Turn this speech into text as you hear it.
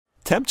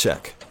temp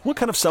check. What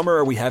kind of summer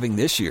are we having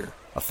this year?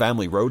 A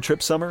family road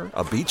trip summer?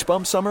 A beach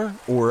bum summer?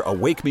 Or a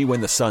wake me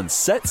when the sun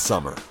sets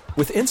summer?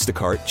 With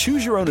Instacart,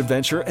 choose your own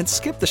adventure and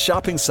skip the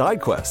shopping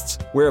side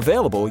quests. Where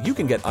available, you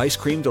can get ice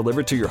cream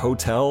delivered to your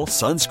hotel,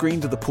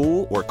 sunscreen to the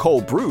pool, or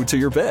cold brew to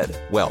your bed.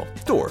 Well,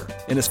 door.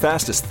 In as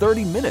fast as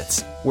 30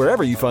 minutes.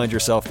 Wherever you find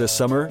yourself this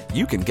summer,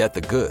 you can get the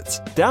goods.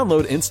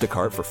 Download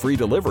Instacart for free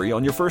delivery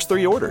on your first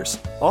 3 orders.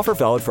 Offer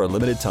valid for a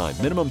limited time.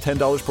 Minimum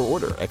 $10 per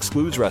order.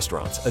 Excludes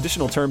restaurants.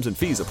 Additional terms and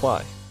fees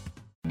apply.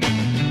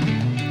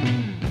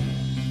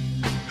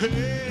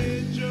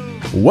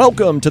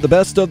 Welcome to the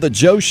Best of the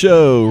Joe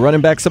Show,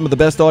 running back some of the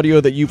best audio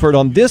that you've heard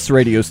on this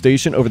radio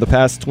station over the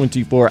past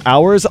 24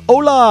 hours.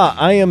 Hola,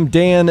 I am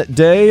Dan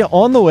Day.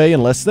 On the way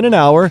in less than an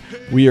hour,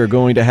 we are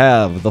going to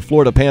have the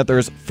Florida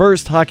Panthers'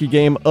 first hockey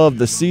game of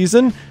the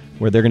season,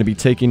 where they're going to be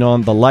taking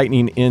on the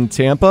Lightning in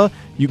Tampa.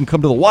 You can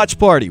come to the watch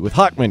party with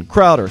Hockman,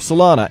 Crowder,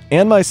 Solana,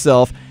 and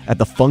myself at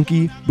the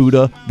Funky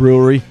Buddha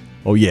Brewery.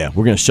 Oh yeah,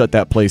 we're going to shut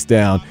that place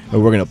down,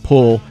 and we're going to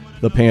pull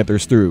the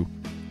Panthers through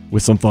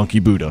with some Funky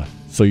Buddha.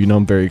 So you know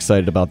I'm very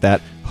excited about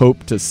that.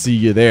 Hope to see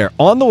you there.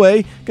 On the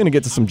way, going to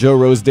get to some Joe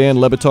Rose, Dan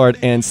Le Batard,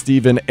 and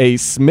Stephen A.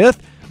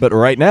 Smith. But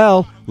right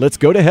now, let's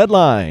go to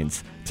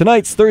headlines.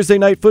 Tonight's Thursday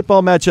night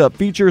football matchup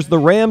features the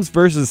Rams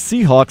versus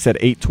Seahawks at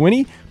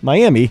 8:20.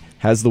 Miami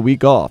has the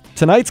week off.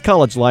 Tonight's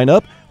college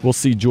lineup, we'll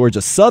see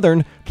Georgia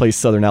Southern play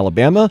Southern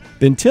Alabama.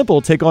 Then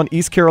Temple take on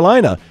East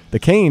Carolina. The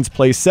Canes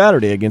play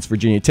Saturday against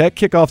Virginia Tech.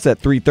 Kickoffs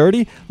at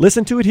 3:30.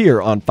 Listen to it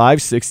here on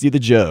 560 The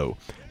Joe.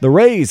 The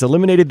Rays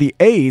eliminated the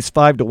A's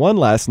 5-1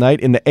 last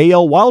night in the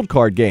AL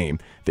wildcard game.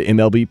 The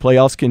MLB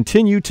playoffs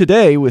continue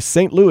today with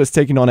St. Louis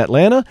taking on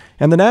Atlanta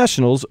and the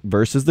Nationals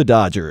versus the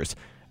Dodgers.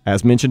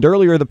 As mentioned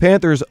earlier, the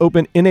Panthers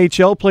open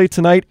NHL play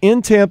tonight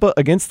in Tampa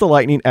against the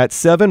Lightning at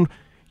 7.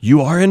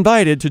 You are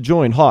invited to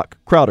join Hawk,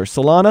 Crowder,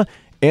 Solana,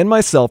 and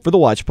myself for the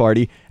watch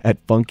party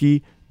at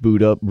Funky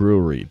Buddha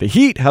Brewery. The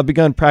Heat have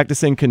begun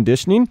practicing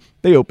conditioning.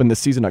 They open the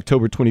season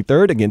October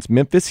 23rd against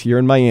Memphis here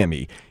in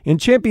Miami. In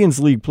Champions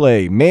League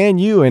play, Man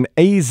U and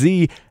AZ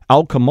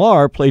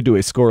Alkmaar played to a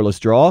scoreless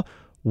draw.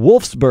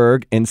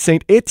 Wolfsburg and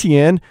St.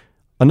 Etienne,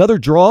 another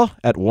draw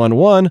at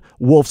 1-1.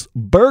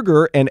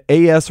 Wolfsberger and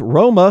AS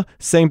Roma,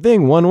 same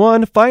thing,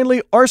 1-1.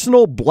 Finally,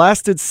 Arsenal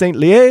blasted St.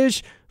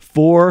 Liège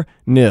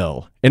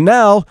 4-0. And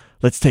now,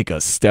 let's take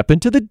a step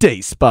into the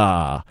day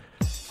spa.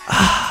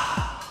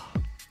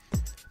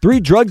 3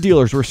 drug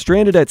dealers were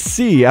stranded at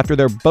sea after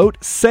their boat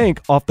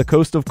sank off the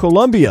coast of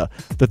Colombia.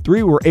 The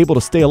 3 were able to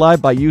stay alive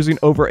by using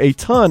over a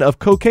ton of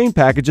cocaine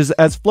packages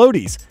as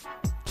floaties.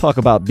 Talk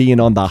about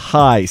being on the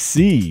high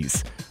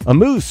seas. A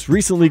moose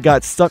recently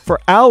got stuck for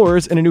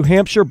hours in a New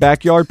Hampshire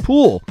backyard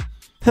pool.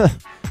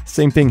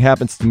 Same thing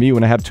happens to me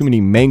when I have too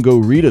many Mango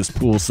Ritas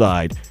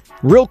poolside.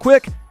 Real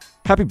quick,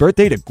 happy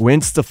birthday to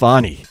Gwen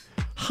Stefani.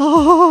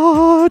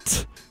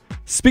 Hot!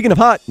 Speaking of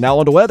hot, now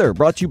on to weather,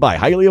 brought to you by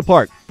Hialeah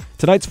Park.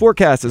 Tonight's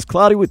forecast is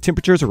cloudy with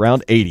temperatures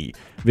around 80.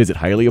 Visit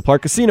Hialeah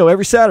Park Casino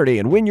every Saturday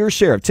and win your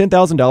share of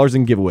 $10,000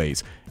 in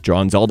giveaways.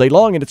 Drawings all day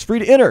long and it's free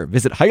to enter.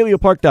 Visit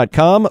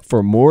HialeahPark.com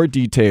for more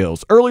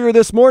details. Earlier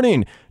this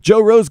morning, Joe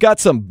Rose got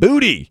some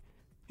booty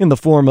in the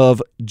form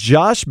of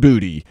Josh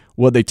Booty.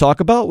 What'd they talk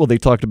about? Well, they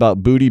talked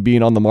about Booty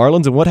being on the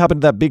Marlins and what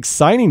happened to that big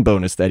signing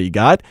bonus that he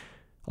got.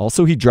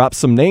 Also, he dropped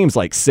some names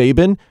like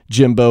Saban,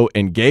 Jimbo,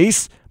 and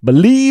Gase.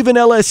 Believe in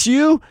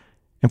LSU.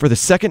 And for the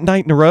second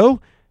night in a row,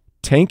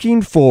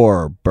 tanking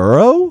for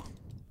Burrow?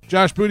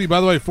 Josh Booty,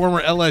 by the way,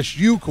 former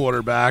LSU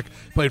quarterback,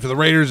 played for the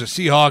Raiders, the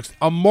Seahawks,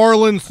 a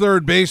Marlins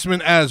third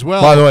baseman as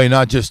well. By the way,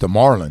 not just a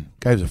Marlin.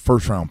 Guy's a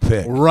first-round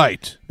pick.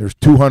 Right. There's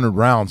 200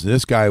 rounds.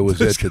 This guy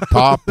was at the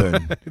top.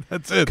 And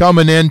that's it.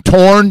 Coming in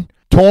torn.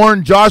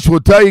 Josh will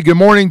tell you. Good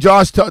morning,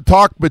 Josh.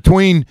 Talk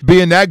between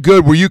being that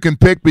good where you can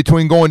pick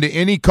between going to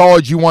any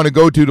college you want to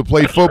go to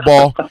play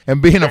football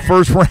and being a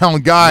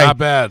first-round guy. Not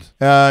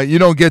bad. You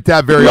don't get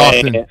that very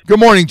often. Good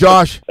morning,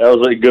 Josh. That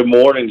was a good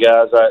morning,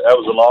 guys. That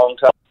was a long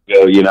time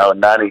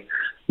ago,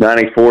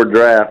 94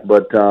 draft,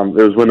 but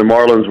it was when the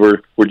Marlins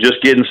were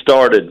just getting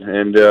started,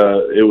 and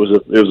it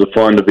was a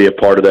fun to be a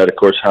part of that. Of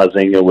course,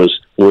 Huizinga was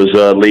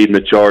leading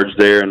the charge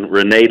there, and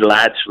Renee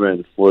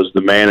Latchman was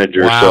the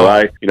manager. Wow.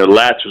 So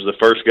Latch was the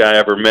first guy I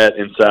ever met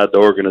inside the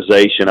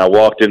organization. I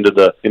walked into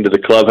the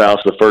clubhouse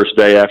the first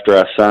day after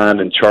I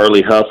signed, and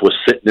Charlie Huff was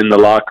sitting in the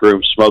locker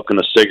room smoking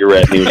a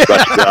cigarette, and he was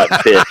about to go out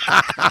and pitch.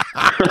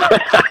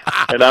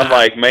 And I'm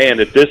like, man,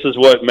 if this is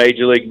what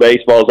Major League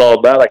Baseball is all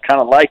about, I kind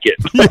of like it.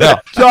 Yeah,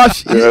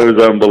 Josh, it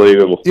was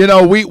unbelievable.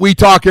 We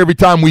talk every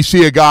time we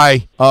see a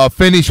guy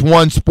finish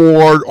one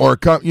sport or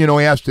he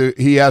has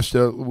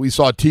to. We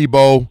saw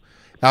Tebow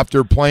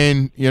after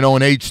playing,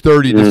 in age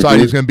 30,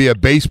 decided he's going to be a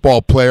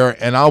baseball player.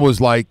 And I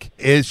was like,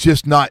 it's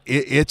just not,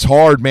 it's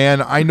hard,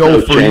 man. I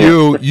know for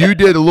you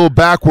did a little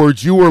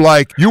backwards. You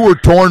were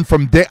torn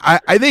from day.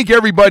 I think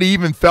everybody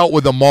even felt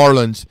with the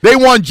Marlins. They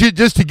want you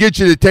just to get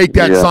you to take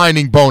that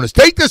signing bonus.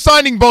 Take the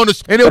signing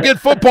bonus, and he'll get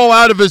football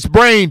out of his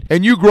brain.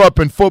 And you grew up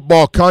in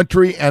football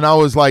country, and I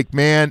was like,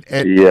 man,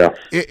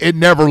 it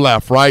never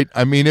left, right?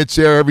 I mean, it's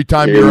there every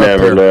time you're up there. It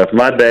never left.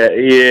 My dad,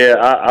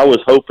 I was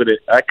hoping it.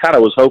 I kind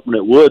of was hoping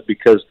it would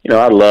because,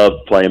 I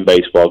loved playing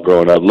baseball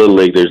growing up. Little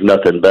League, there's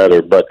nothing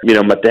better. But,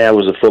 my dad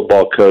was a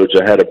football coach.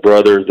 I had a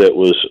brother that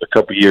was a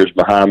couple years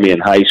behind me in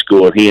high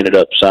school, and he ended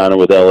up signing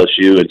with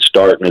LSU and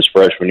starting his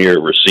freshman year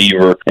at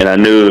receiver. And I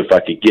knew if I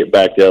could get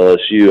back to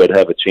LSU, I'd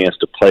have a chance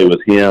to play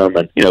with him.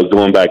 And,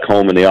 going back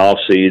home in the off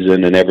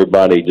season, and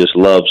everybody just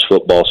loves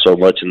football so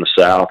much in the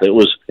South. It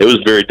was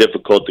very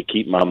difficult to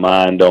keep my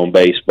mind on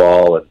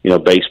baseball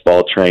and,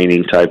 baseball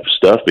training type of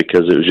stuff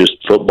because it was just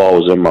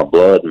football was in my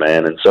blood,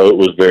 man. And so it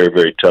was very,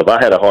 very tough. I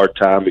had a hard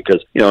time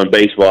because, in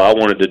baseball, I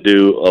wanted to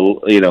do,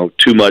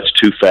 too much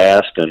too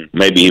fast, and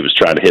maybe he was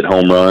trying to hit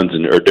home runs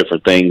or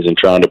different things and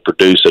trying to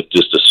produce at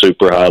just a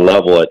super high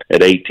level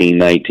at 18,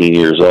 19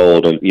 years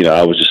old. And,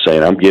 I was just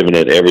saying, I'm giving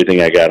it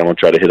everything I got. I'm going to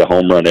try to hit a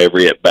home run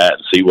every at bat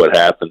and see what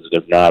happens.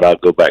 And if not, I'll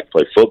go back and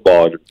play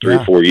football in 3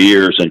 or 4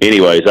 years. And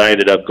anyways, I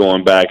ended up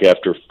going back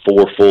after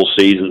 4 full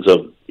seasons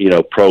of,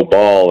 pro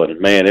ball. And,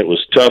 man, it was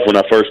tough when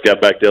I first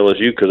got back to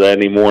LSU because I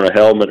hadn't even worn a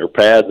helmet or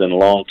pads in a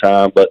long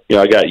time. But,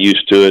 I got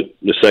used to it.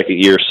 The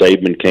second year,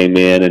 Saban came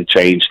in and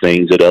changed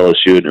things at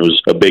LSU, and it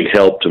was a big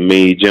help to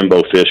me.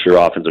 Jimbo Fisher,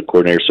 offensive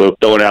coordinator. So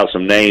throwing out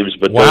some names.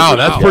 But wow,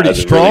 that's pretty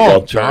strong,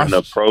 really turn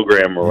the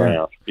program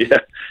around. Yeah.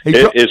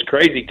 It's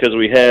crazy because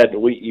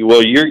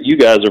you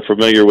guys are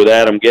familiar with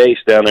Adam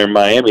Gase down there in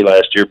Miami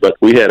last year, but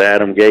we had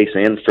Adam Gase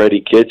and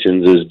Freddie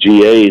Kitchens as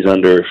GAs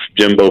under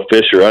Jimbo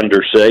Fisher,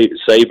 under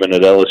Saban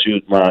at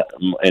LSU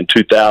in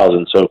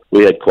 2000, so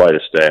we had quite a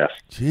staff.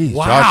 Jeez,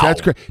 wow. Josh,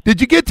 that's great. Did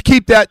you get to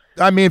keep that?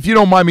 I mean, if you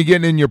don't mind me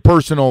getting in your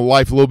personal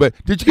life a little bit,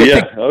 did you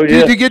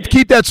get to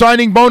keep that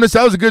signing bonus?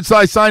 That was a good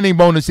size signing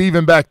bonus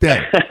even back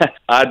then.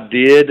 I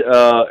did.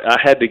 I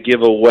had to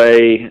give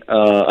away.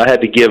 I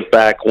had to give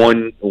back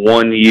one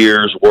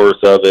year's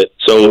worth of it,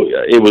 so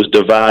it was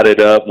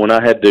divided up. When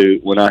Huizenga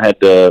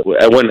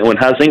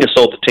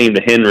sold the team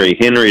to Henry,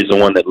 Henry's the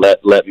one that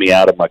let me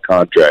out of my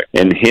contract,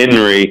 and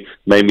Henry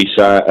made me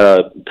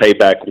pay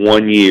back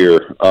 1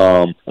 year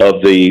of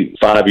the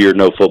 5-year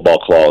no football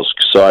clause.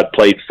 So I'd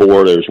played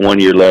 4. There was 1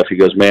 year left. He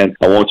goes, man,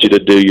 I want you to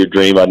do your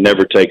dream. I'd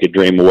never take a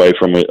dream away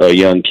from a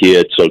young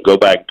kid. So go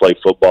back and play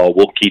football.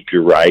 We'll keep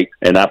you right.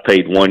 And I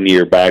paid 1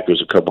 year back. It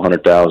was a couple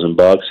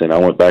 $100,000, and I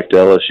went back to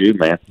LSU,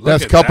 man.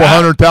 That's a couple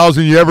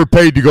 $100,000 you ever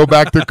paid to go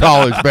back to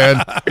college,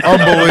 man.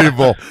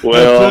 Unbelievable.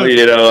 Well,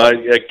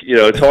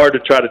 it's hard to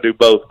try to do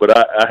both, but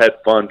I had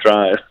fun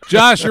trying.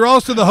 Josh, you're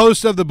also the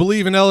host of the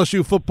Believe in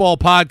LSU Football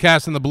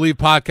podcast and the Believe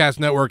Podcast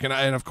Network.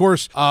 And of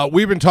course,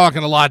 we've been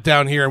talking a lot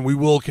down here, and we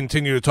will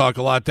continue to talk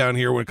a lot down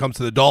here when it comes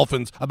to the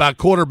Dolphins about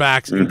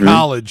quarterbacks in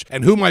college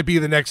and who might be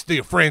the next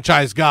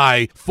franchise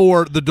guy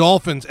for the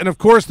Dolphins. And of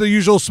course, the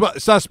usual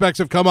suspects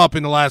have come up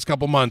in the last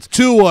couple months.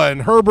 Tua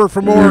and Herbert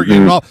from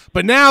Oregon.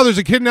 But now there's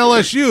a kid in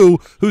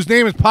LSU whose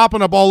name is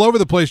popping up all over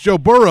the place, Joe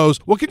Burrows.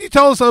 What can you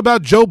tell us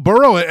about Joe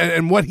Burrow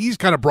and what he's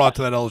kind of brought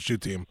to that LSU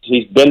team?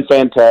 He's been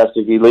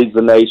fantastic. He leads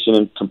the nation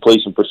in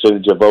completion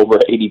percentage of over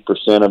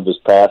 80% of his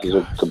passes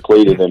are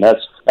completed, and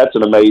that's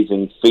an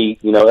amazing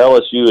feat.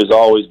 LSU has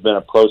always been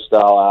a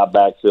pro-style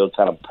backfield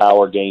kind of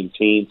power game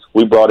team.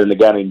 We brought in a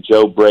guy named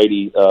Joe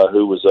Brady,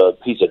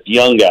 he's a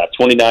young guy,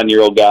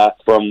 29-year-old guy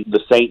from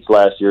the Saints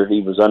last year.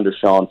 He was under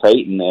Sean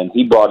Payton, and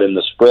he brought in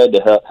the spread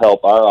to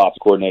help our ops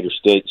coordinator,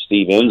 Steve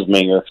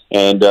Ensminger,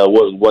 and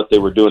what they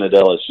were doing at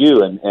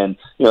LSU. And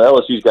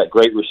LSU's got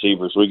great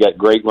receivers. We got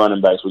great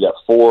running backs. We got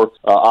 4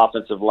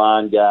 offensive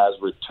line guys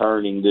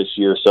returning this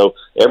year. So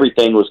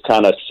everything was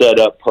kind of set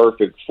up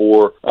perfect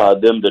for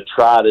them to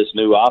try this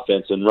new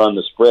offense and run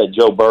the spread.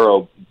 Joe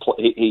Burrow,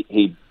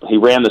 he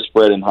ran the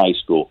spread in high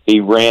school. He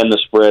ran the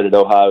spread at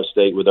Ohio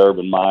State with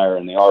Urban Meyer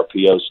and the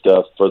RPO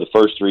stuff for the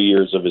first 3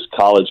 years of his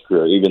college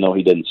career, even though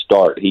he didn't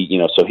start.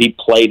 So he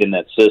played in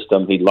that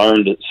system. He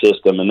learned that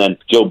system, and then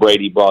Joe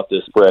Brady brought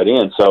this spread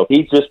in. So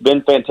he's just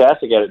been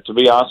fantastic at it. To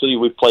be honest with you,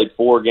 we've played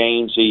 4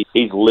 games.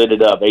 He's lit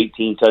it up,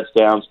 18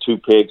 touchdowns, 2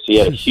 picks. He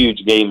had a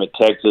huge game at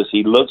Texas.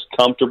 He looks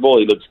comfortable.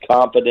 He looks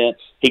confident.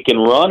 He can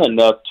run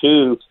enough,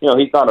 too.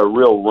 He's not a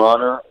real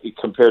runner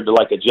compared to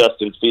like a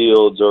Justin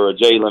Fields or a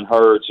Jalen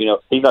Hurts. He's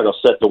not going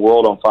to set the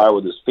world on fire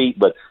with his feet,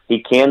 but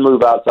he can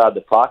move outside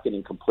the pocket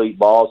and complete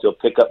balls. He'll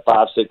pick up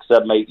 5, 6,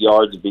 7, 8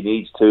 yards if he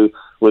needs to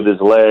with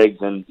his legs.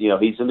 And,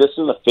 he's just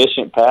an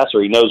efficient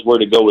passer. He knows where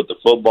to go with the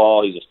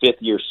football. He's a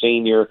 5th-year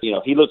senior.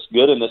 He looks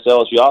good in this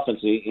LSU offense,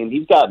 and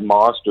he's got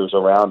monsters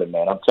around him,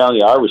 man. I'm telling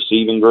you, our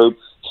receiving group,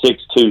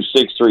 6'2",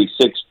 6'3",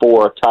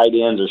 6'4", tight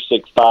ends are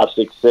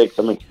 6'5", 6'6".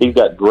 I mean, he's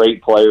got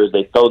great players.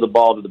 They throw the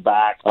ball to the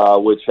back,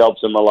 which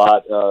helps him a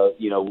lot.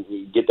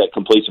 Get that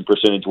completion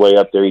percentage way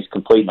up there. He's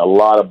completing a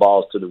lot of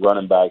balls to the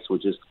running backs,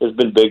 which has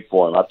been big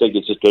for him. I think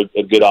it's just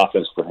a good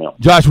offense for him.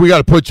 Josh, we got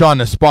to put you on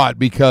the spot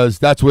because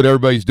that's what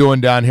everybody's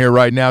doing down here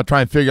right now,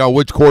 trying to figure out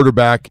which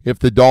quarterback, if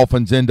the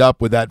Dolphins end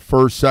up with that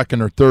first,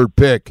 second, or third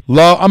pick.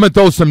 Love, I'm going to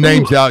throw some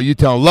names out. You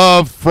tell them.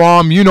 Love,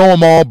 Fromm, you know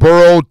them all,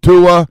 Burrow,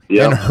 Tua,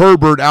 and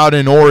Herbert out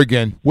in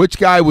Oregon. Which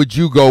guy would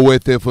you go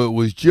with if it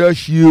was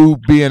just you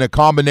being a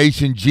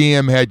combination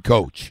GM head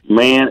coach?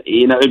 Man,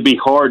 it'd be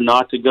hard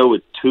not to go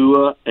with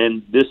Tua,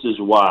 and this is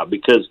why.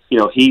 Because,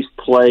 he's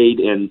played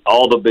in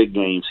all the big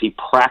games. He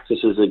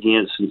practices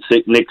against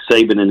Nick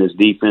Saban and his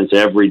defense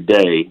every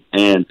day.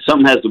 And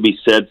something has to be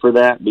said for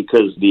that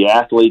because the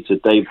athletes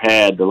that they've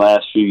had the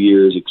last few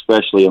years,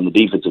 especially on the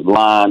defensive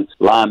line,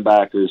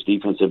 linebackers,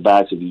 defensive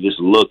backs, if you just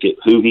look at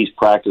who he's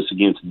practiced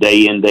against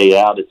day in, day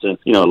out, it's a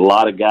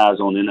lot of guys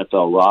on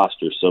NFL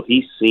rosters. So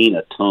he's seen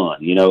a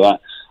ton.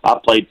 I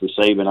played for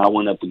Saban. I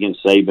went up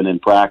against Saban in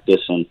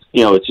practice, and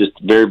it's just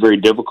very, very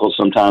difficult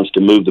sometimes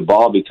to move the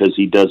ball because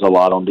he does a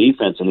lot on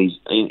defense, and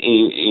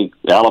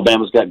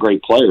Alabama's got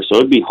great players, so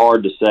it'd be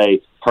hard to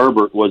say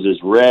Herbert was as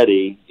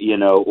ready,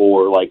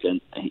 or like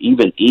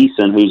even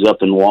Eason, who's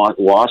up in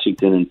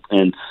Washington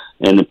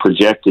and the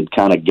projected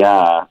kind of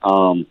guy,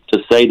 to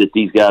say that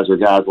these guys are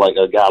guys like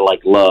a guy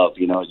like Love,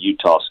 at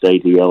Utah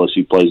State, who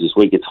LSU plays this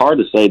week. It's hard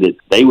to say that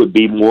they would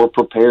be more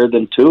prepared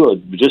than Tua,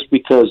 just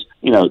because,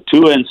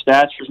 Tua in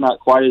stature is not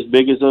quite as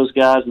big as those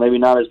guys, maybe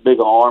not as big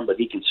an arm, but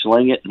he can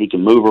sling it and he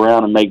can move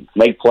around and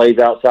make plays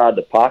outside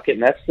the pocket,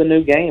 and that's the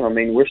new game. I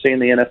mean, we're seeing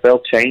the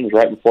NFL change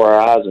right before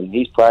our eyes, and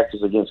he's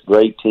practiced against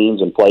great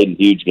teams and played in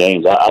huge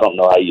games. I don't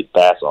know how you'd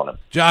pass on him.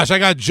 Josh, I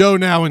got Joe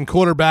now in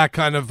quarterback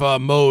kind of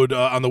mode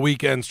on the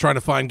weekends, trying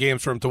to find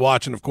games for him to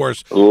watch, and of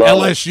course,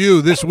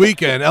 LSU this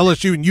weekend,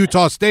 LSU and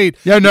Utah State.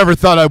 Yeah, I never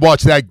thought I'd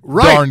watch that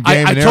darn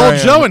game. I told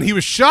Joe, and he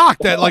was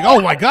shocked that, like,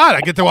 oh my God,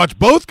 I get to watch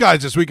both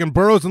guys this weekend,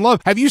 Burrows and Love.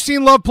 Have you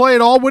seen Love play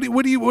at all? What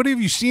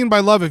have you seen by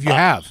Love if you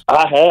have?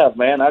 I have,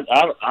 man.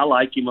 I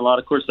like him a lot.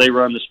 Of course, they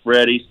run the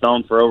spread. He's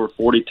thrown for over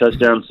 40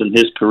 touchdowns in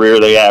his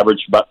career. They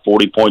average about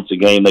 40 points a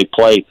game. They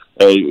play.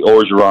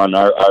 Orgeron,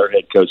 our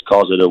head coach,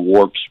 calls it a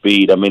warp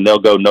speed. I mean, they'll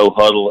go no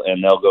huddle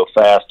and they'll go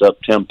fast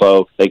up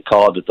tempo. They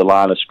call it at the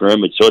line of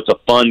scrimmage. So it's a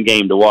fun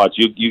game to watch.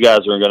 You guys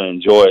are going to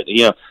enjoy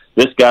it.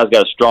 This guy's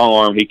got a strong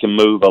arm. He can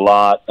move a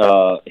lot.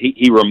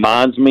 He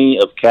reminds me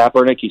of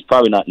Kaepernick. He's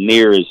probably not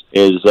near as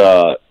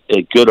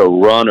good a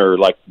runner,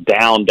 like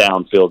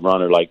downfield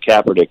runner, like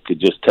Kaepernick could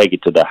just take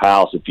it to the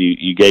house if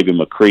you gave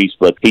him a crease.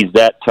 But he's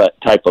that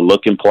type of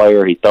looking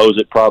player. He throws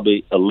it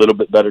probably a little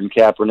bit better than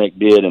Kaepernick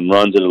did and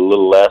runs it a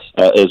little less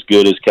as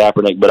good as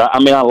Kaepernick. But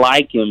I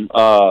like him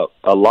a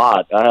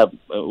lot. I have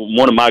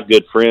one of my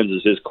good friends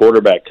is his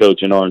quarterback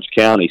coach in Orange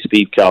County,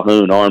 Steve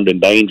Calhoun, armed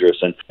and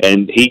dangerous.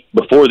 And he,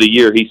 before the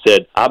year, he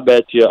said, I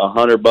bet you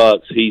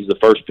 $100 he's the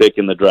first pick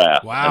in the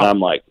draft. Wow. And I'm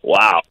like,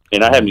 wow.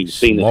 And I haven't even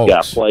seen this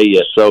guy play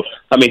yet. So,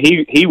 I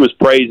mean, he was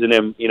praising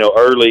him,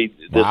 early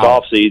this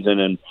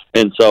offseason,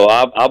 and so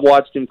I've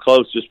watched him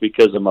close just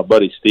because of my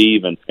buddy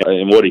Steve and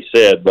what he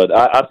said. But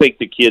I think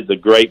the kid's a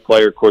great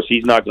player. Of course,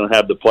 he's not going to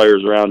have the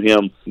players around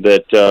him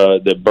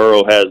that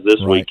Burrow has this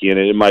weekend.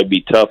 It might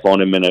be tough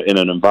on him in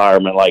an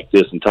environment like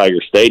this in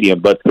Tiger Stadium.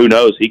 But who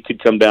knows? He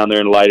could come down there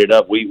and light it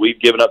up. We've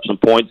given up some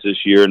points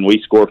this year, and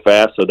we score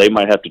fast, so they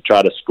might have to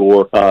try to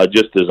score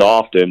just as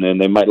often,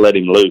 and they might let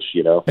him loose.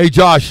 Hey,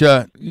 Josh,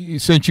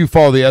 since you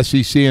follow the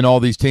SEC and all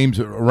these teams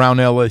around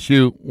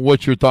LSU,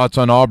 what's your thoughts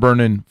on Auburn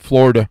and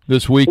Florida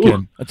this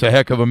weekend? That's a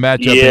heck of a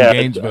matchup in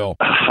Gainesville.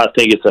 I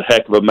think it's a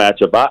heck of a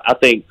matchup. I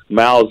think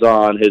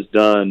Malzahn has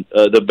done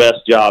the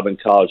best job in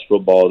college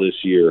football this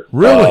year.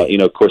 Really?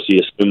 Of course, he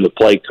assumed the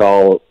play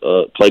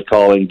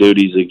calling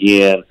duties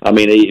again. I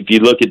mean, if you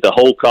look at the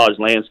whole college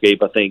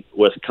landscape, I think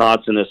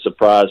Wisconsin has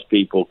surprised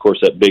people. Of course,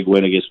 that big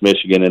win against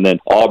Michigan, and then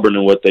Auburn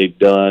and what they've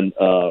done.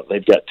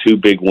 They've got two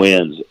big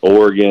wins: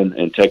 Oregon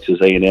and Texas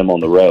A&M on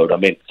the road. I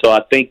mean, so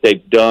I think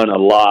they've done a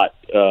lot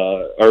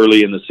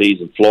early in the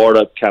season.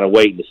 Florida kind of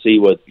waiting to see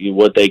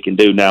what they can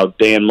do. Now,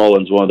 Dan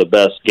Mullen's one of the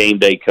best game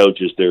day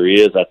coaches there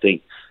is. I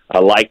think I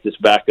like this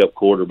backup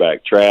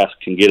quarterback. Trask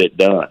can get it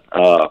done.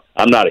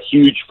 I'm not a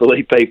huge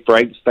Felipe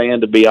Franks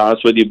fan, to be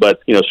honest with you,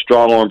 but,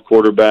 strong-arm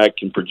quarterback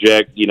can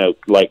project,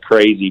 like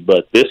crazy,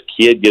 but this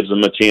kid gives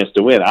them a chance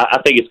to win.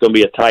 I think it's going to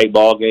be a tight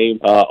ball game.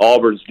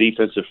 Auburn's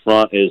defensive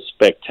front is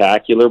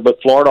spectacular,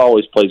 but Florida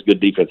always plays good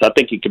defense. I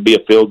think it could be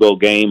a field goal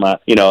game.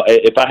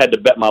 If I had to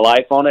bet my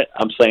life on it,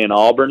 I'm saying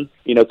Auburn,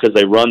 because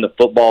they run the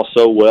football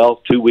so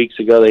well. 2 weeks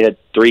ago, they had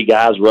 3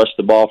 guys rush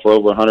the ball for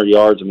over 100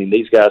 yards. I mean,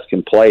 these guys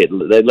can play it.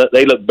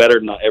 They look better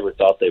than I ever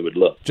thought they would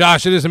look.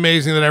 Josh, it is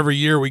amazing that every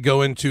year we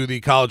go into the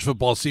college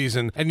football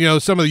season. And,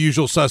 some of the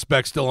usual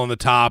suspects still on the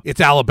top.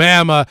 It's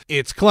Alabama,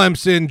 it's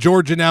Clemson,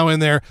 Georgia now in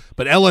there,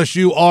 but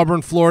LSU,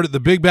 Auburn, Florida, the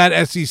big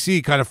bad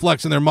SEC kind of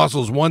flexing their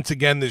muscles once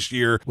again this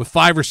year with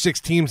 5 or 6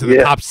 teams in the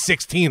top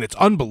 16. It's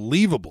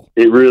unbelievable.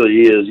 It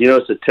really is.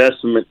 It's a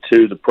testament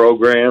to the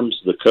programs,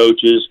 the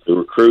coaches, the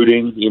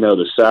recruiting,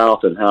 the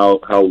South, and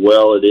how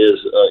well it is.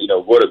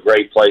 What a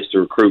great place to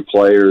recruit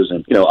players,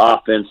 and,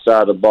 offense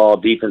side of the ball,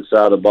 defense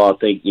side of the ball. I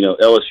think,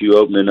 LSU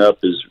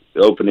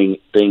opening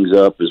things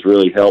up is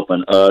really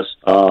helping us,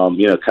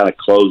 kind of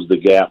close the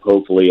gap,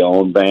 hopefully,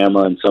 on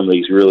Bama and some of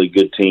these really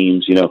good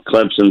teams.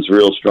 Clemson's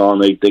real strong.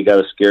 They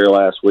got a scare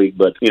last week,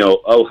 but,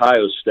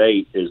 Ohio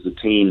State is the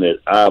team that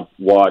I've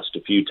watched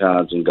a few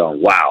times and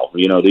gone, wow,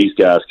 these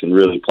guys can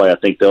really play. I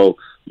think they'll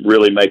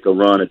really make a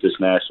run at this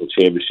national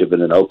championship.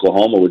 And then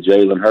Oklahoma with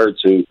Jalen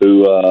Hurts, who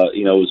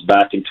was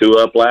backing 2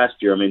 up last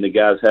year. I mean, the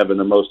guy's having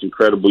the most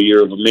incredible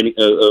year of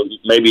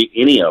maybe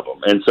any of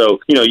them. And so,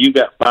 you've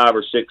got 5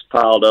 or 6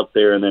 piled up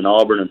there, and then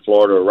Auburn and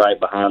Florida are right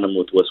behind them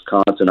with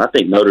Wisconsin. I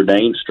think Notre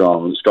Dame's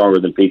stronger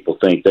than people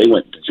think. They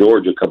went to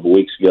Georgia a couple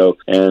weeks ago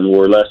and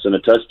were less than a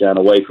touchdown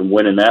away from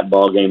winning that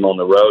ball game on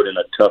the road in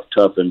a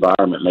tough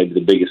environment, maybe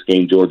the biggest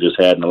game Georgia's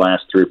had in the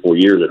last 3 or 4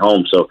 years at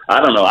home. So I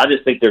don't know. I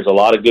just think there's a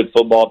lot of good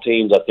football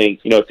teams. I think,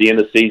 at the end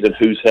of the season,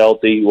 who's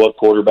healthy, what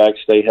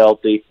quarterbacks stay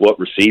healthy, what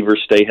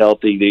receivers stay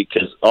healthy,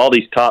 because all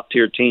these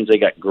top-tier teams, they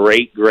got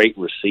great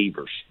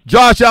receivers.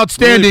 Josh,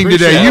 outstanding really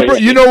today.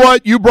 You know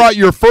what? You brought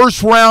your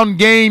first-round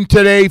game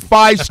today,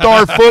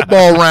 5-star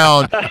football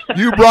round.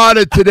 You brought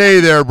it today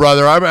there,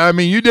 brother. I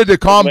mean, you did the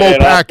combo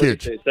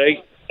package.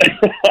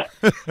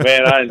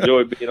 Man, I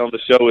enjoy being on the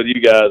show with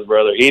you guys,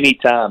 brother.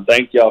 Anytime.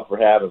 Thank y'all for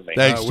having me.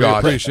 Thanks,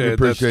 Josh. We appreciate it.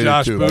 That's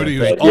Josh too, Booty,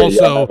 who's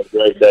also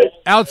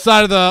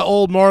outside of the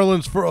old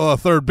Marlins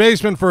third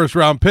baseman,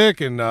 first-round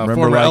pick, and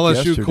former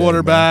LSU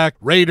quarterback,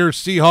 Raiders,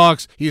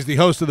 Seahawks. He's the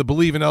host of the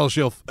Believe in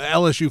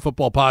LSU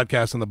Football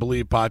Podcast on the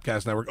Believe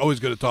Podcast Network. Always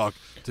good to talk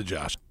to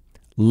Josh.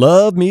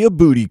 Love me a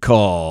booty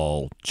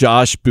call.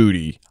 Josh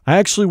Booty. I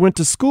actually went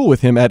to school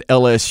with him at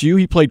LSU.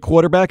 He played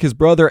quarterback. His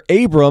brother,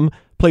 Abram,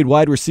 played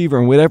wide receiver,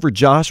 and whenever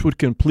Josh would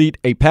complete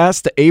a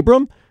pass to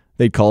Abram,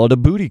 they'd call it a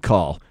booty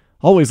call.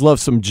 Always love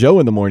some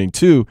Joe in the morning,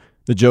 too.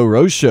 The Joe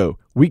Rose Show,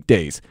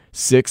 weekdays,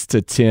 6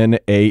 to 10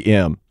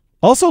 a.m.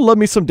 Also, love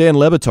me some Dan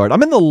Le Batard.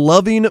 I'm in the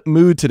loving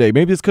mood today.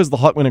 Maybe it's because of the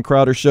Hotwin and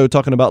Crowder Show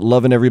talking about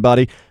loving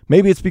everybody.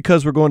 Maybe it's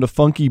because we're going to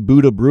Funky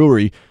Buddha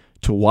Brewery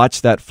to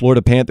watch that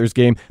Florida Panthers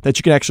game that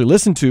you can actually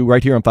listen to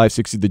right here on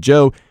 560 The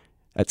Joe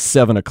at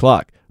 7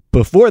 o'clock.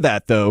 Before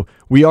that, though,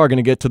 we are going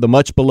to get to the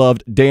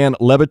much-beloved Dan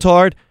Le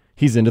Batard.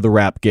 He's into the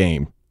rap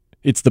game.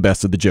 It's the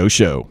Best of the Joe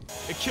Show.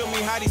 It kill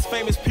me how these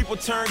famous people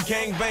turn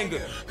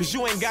gangbanger. Cause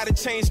you ain't gotta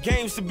change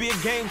games to be a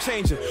game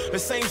changer. The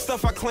same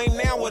stuff I claim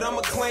now, what I'ma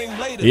claim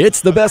later.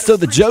 It's the Best of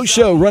the Joe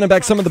Show, running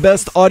back some of the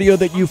best audio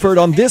that you've heard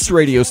on this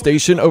radio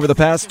station over the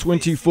past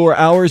 24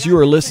 hours. You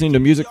are listening to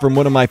music from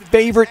one of my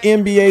favorite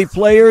NBA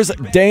players,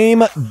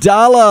 Dame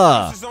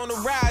Dollar. On the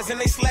rise and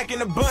they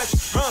slacking a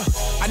bunch.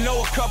 I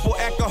know a couple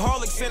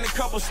alcoholics and a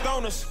couple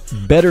stoners.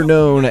 Better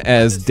known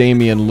as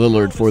Damian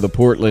Lillard for the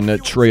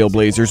Portland Trail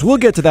Blazers. We'll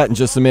get to that in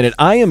just a minute.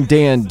 I am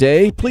Dan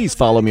Day. Please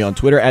follow me on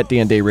Twitter at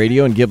Dan Day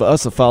Radio and give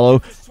us a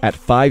follow at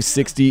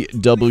 560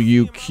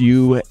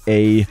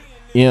 WQAM.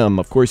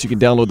 Of course, you can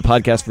download the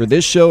podcast for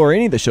this show or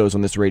any of the shows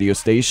on this radio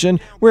station,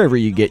 wherever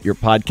you get your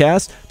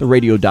podcast, the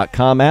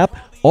radio.com app,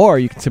 or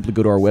you can simply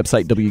go to our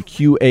website,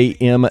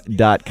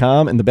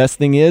 WQAM.com. And the best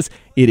thing is,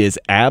 it is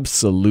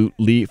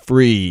absolutely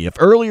free. If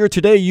earlier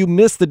today you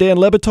missed the Dan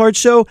Le Batard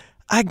Show,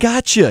 I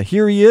got you.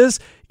 Here he is,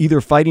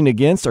 either fighting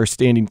against or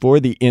standing for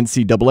the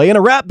NCAA in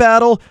a rap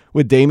battle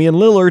with Damian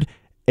Lillard,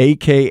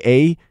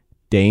 a.k.a.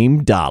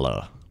 Dame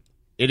Dollar.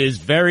 It is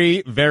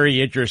very,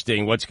 very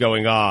interesting what's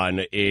going on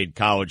in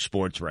college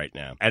sports right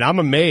now. And I'm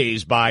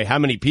amazed by how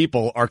many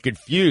people are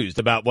confused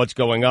about what's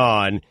going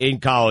on in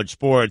college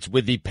sports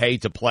with the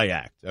pay-to-play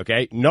act,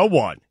 okay? No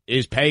one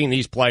is paying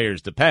these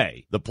players to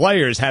pay. The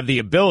players have the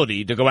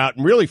ability to go out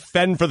and really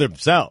fend for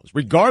themselves,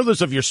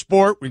 regardless of your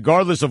sport,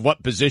 regardless of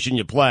what position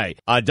you play.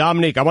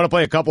 Dominique, I want to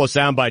play a couple of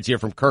sound bites here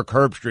from Kirk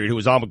Herbstreit, who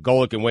was on with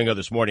Golick and Wingo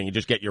this morning, and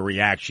just get your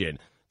reaction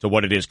to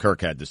what it is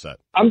Kirk had to say.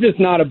 I'm just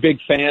not a big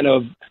fan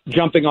of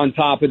jumping on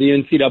top of the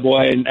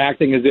NCAA and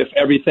acting as if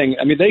everything,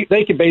 I mean,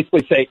 they can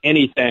basically say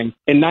anything,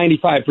 and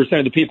 95%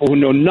 of the people who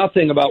know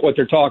nothing about what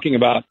they're talking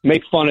about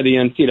make fun of the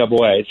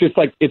NCAA. It's just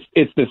like,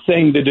 it's the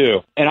thing to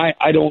do. And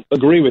I don't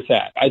agree with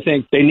that. I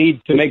think they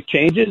need to make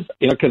changes,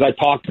 because I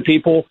talk to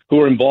people who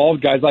are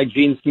involved, guys like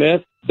Gene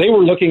Smith. They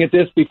were looking at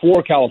this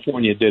before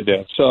California did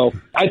this. So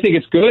I think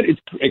it's good.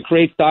 It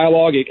creates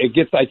dialogue. It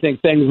gets, I think,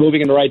 things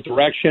moving in the right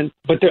direction.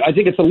 But I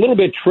think it's a little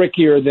bit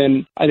trickier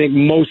than I think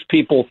most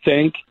people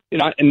think.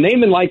 And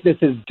name and likeness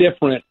is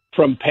different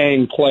from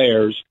paying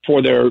players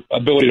for their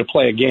ability to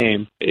play a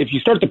game. If you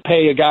start to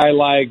pay a guy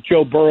like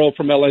Joe Burrow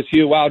from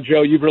LSU, wow,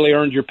 Joe, you've really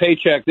earned your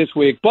paycheck this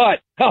week. But,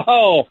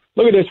 oh,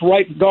 look at this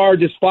right guard,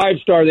 this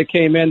 5-star that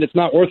came in that's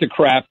not worth a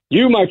crap.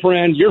 You, my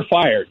friend, you're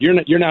fired.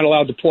 You're not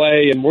allowed to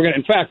play, and we're going to,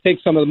 in fact, take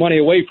some of the money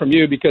away from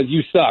you because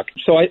you suck.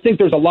 So I think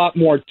there's a lot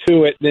more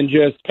to it than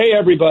just pay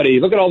everybody.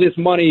 Look at all this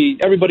money.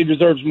 Everybody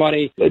deserves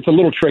money. It's a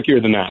little trickier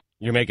than that.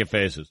 You're making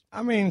faces.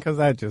 I mean, because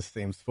that just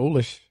seems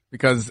foolish.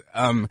 Because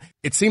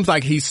it seems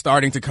like he's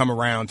starting to come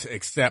around to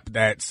accept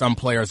that some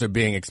players are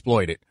being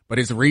exploited. But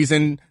his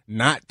reason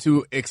not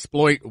to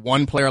exploit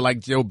one player like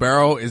Joe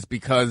Burrow is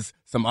because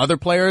some other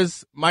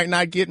players might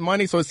not get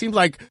money. So it seems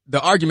like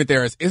the argument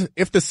there is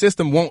if the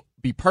system won't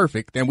be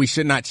perfect, then we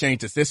should not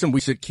change the system.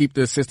 We should keep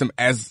the system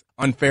as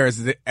unfair as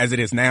it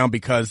is now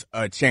because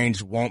a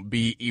change won't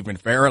be even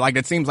fairer. Like,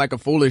 it seems like a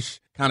foolish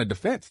kind of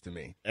defense to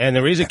me. And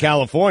the reason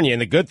California,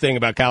 and the good thing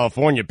about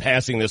California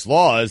passing this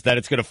law is that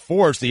it's going to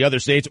force the other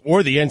states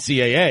or the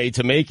NCAA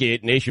to make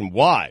it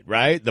nationwide,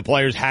 right? The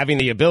players having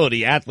the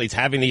ability, athletes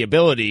having the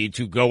ability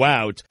to go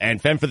out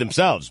and fend for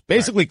themselves,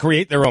 basically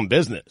create their own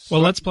business.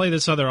 Well, let's play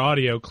this other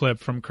audio clip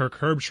from Kirk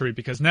Herbstreit,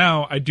 because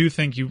now I do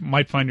think you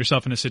might find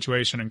yourself in a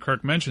situation, and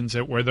Kirk mentions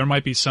it, where there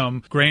might be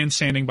some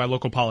grandstanding by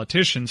local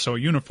politicians, so a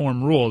uniform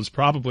rule is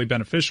probably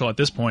beneficial at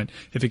this point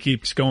if it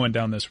keeps going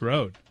down this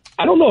road.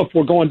 I don't know if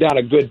we're going down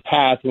a good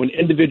path when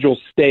individual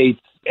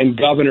states and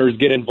governors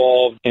get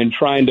involved in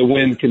trying to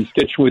win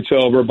constituents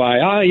over by,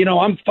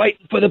 I'm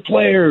fighting for the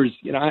players.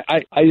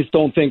 I just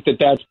don't think that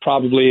that's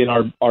probably in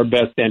our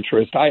best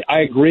interest.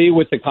 I agree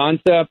with the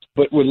concept,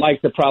 but would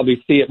like to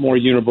probably see it more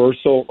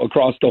universal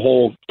across the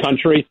whole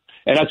country.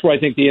 And that's where I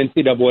think the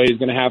NCAA is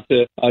going to have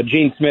to,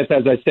 Gene Smith,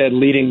 as I said,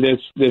 leading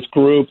this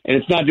group. And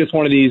it's not just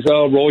one of these,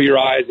 roll your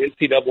eyes,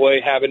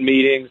 NCAA having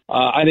meetings.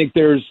 I think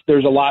there's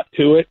a lot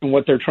to it and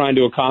what they're trying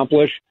to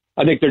accomplish.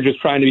 I think they're just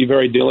trying to be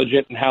very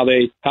diligent in how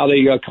they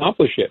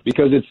accomplish it,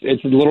 because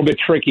it's a little bit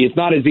tricky. It's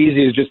not as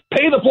easy as just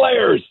pay the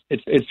players.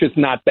 It's just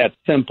not that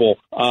simple.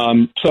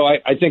 So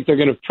I think they're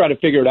going to try to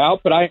figure it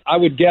out. But I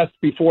would guess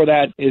before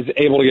that is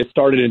able to get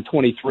started in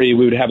 23,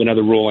 we would have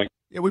another ruling.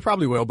 Yeah, we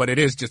probably will, but it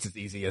is just as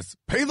easy as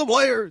pay the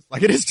players.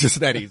 Like, it is just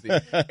that easy.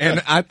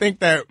 And I think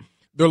that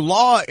the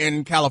law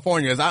in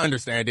California, as I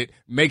understand it,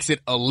 makes it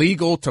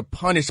illegal to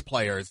punish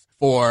players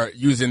for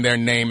using their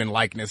name and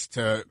likeness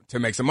to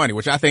make some money,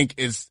 which I think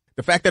is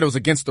the fact that it was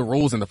against the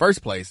rules in the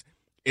first place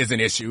is an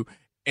issue.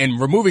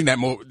 And removing that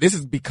this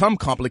has become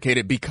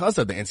complicated because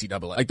of the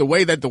NCAA. Like, the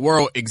way that the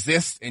world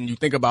exists, and you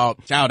think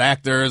about child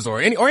actors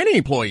or any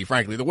employee,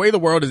 frankly, the way the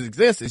world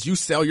exists is you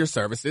sell your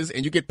services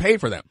and you get paid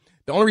for them.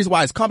 The only reason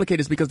why it's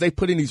complicated is because they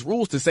put in these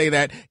rules to say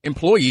that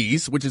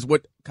employees, which is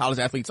what college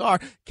athletes are,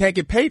 can't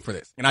get paid for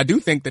this. And I do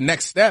think the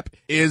next step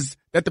is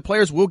that the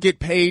players will get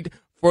paid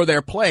for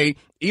their play,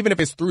 even if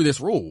it's through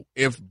this rule.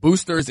 If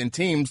boosters and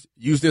teams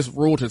use this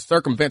rule to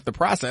circumvent the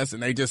process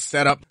and they just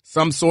set up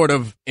some sort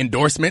of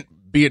endorsement,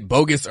 be it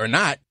bogus or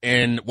not,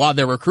 and while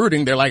they're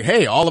recruiting, they're like,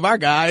 hey, all of our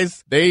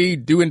guys, they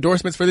do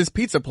endorsements for this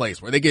pizza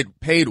place where they get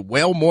paid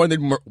well more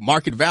than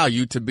market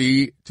value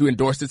to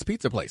endorse this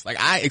pizza place. Like,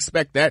 I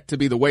expect that to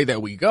be the way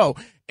that we go.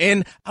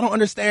 And I don't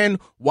understand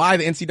why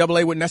the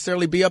NCAA would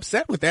necessarily be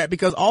upset with that,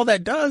 because all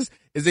that does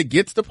is it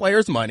gets the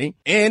players money,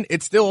 and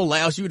it still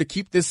allows you to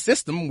keep this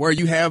system where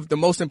you have the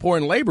most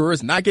important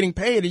laborers not getting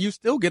paid and you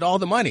still get all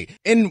the money.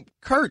 And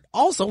Kurt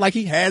also, like,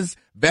 he has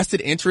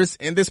vested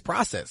interest in this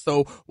process.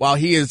 So while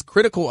he is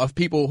critical of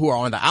people who are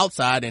on the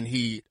outside, and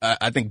he,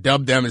 I think,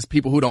 dubbed them as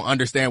people who don't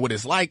understand what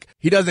it's like,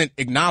 he doesn't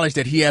acknowledge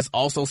that he has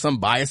also some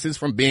biases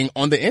from being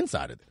on the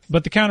inside of this.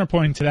 But the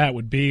counterpoint to that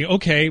would be,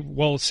 okay,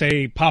 well,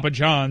 say Papa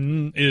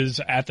John is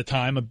at the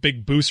time a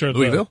big booster of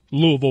the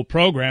Louisville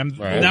program.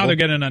 Right. Now they're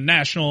getting a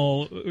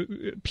national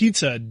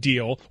pizza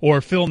deal,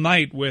 or Phil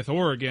Knight with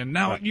Oregon.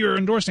 Now you're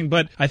endorsing,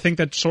 but I think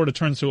that sort of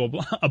turns to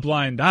a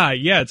blind eye.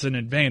 Yeah, it's an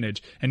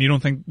advantage. And you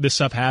don't think this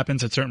stuff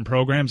happens at certain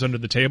programs under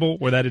the table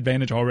where that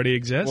advantage already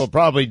exists? Well, it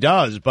probably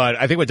does. But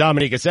I think what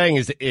Dominique is saying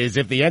is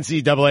if the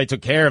NCAA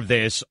took care of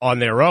this on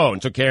their own,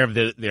 took care of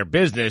their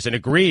business, and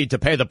agreed to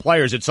pay the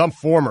players in some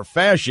form or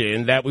fashion,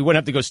 that we wouldn't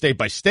have to go state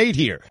by state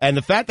here. And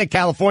the fact that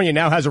California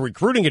now has a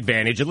recruiting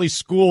advantage, at least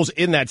schools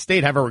in that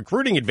state have a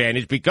recruiting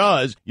advantage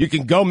because you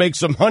can go make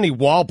some money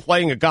while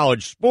playing a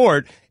college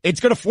sport, it's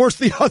going to force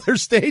the other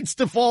states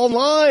to fall in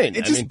line.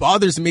 It just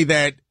bothers me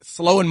that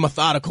slow and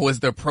methodical is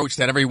the approach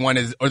that everyone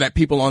is, or that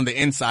people on the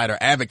inside are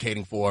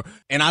advocating for.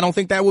 And I don't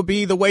think that would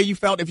be the way you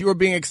felt if you were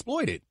being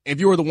exploited, if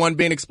you were the one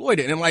being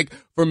exploited. And like,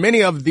 for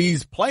many of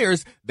these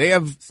players, they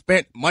have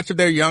spent much of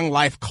their young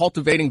life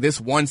cultivating this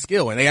one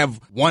skill, and they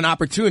have one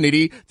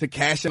opportunity to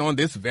cash in on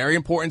this very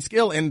important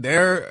skill.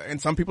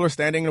 And some people are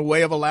standing in the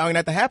way of allowing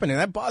that to happen. And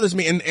that bothers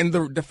me. And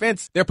the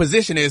defense, their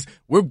position is,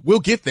 we'll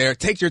get there.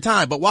 Take your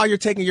time. But while you're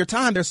taking your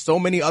time, there's so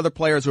many other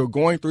players who are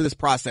going through this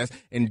process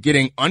and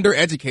getting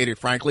undereducated,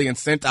 frankly, and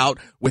sent out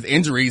with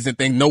injuries and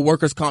no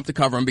workers' comp to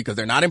cover them because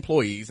they're not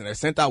employees, and they're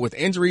sent out with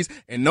injuries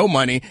and no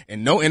money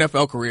and no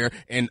NFL career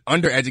and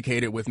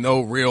undereducated with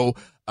no real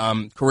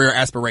career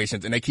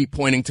aspirations, and they keep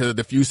pointing to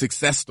the few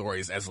success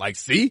stories as like,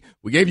 see,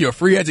 we gave you a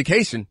free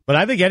education. But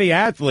I think any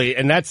athlete,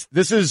 and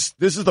this is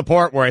the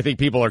part where I think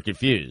people are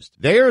confused.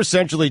 They are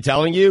essentially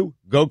telling you,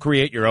 go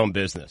create your own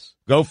business.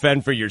 Go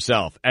fend for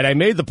yourself. And I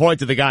made the point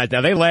to the guys.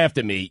 Now, they laughed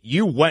at me.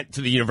 You went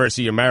to the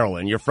University of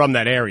Maryland. You're from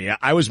that area.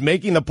 I was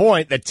making the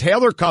point that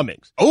Taylor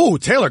Cummings. Oh,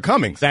 Taylor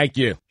Cummings. Thank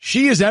you.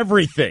 She is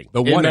everything.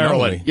 The one in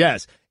Maryland. and only.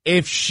 Yes.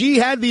 If she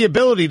had the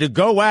ability to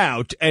go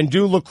out and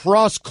do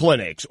lacrosse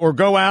clinics or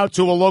go out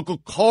to a local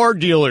car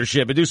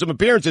dealership and do some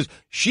appearances,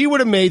 she would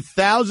have made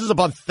thousands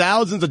upon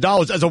thousands of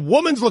dollars as a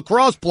women's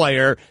lacrosse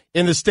player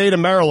in the state of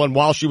Maryland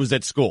while she was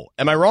at school.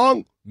 Am I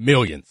wrong?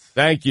 Millions.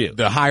 Thank you.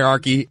 The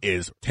hierarchy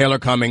is Taylor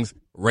Cummings,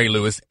 Ray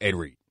Lewis, Ed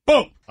Reed.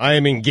 Boom! I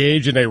am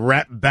engaged in a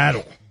rap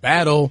battle.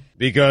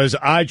 Because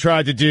I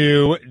tried to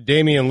do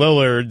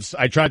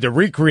I tried to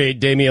recreate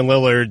Damian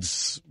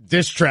Lillard's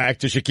diss track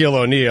to Shaquille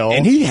O'Neal.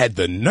 And he had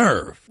the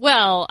nerve.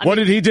 Well, what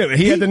did he do?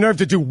 He had the nerve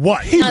to do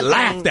what? He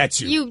laughed at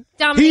you. You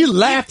He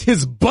laughed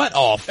his butt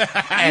off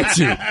at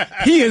you.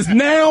 He is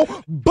now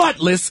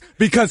buttless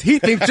because he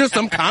thinks you're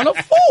some kind of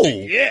fool.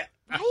 Yeah.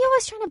 Why are you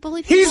always trying to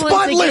bully people He's into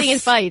buttless. getting in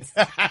fights?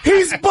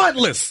 He's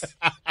buttless.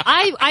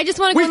 I just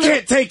want to. We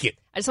can't take it.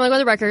 I just want to go on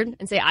the record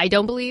and say I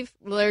don't believe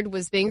Lillard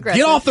was being aggressive.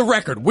 Get off the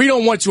record. We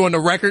don't want you on the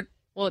record.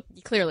 Well,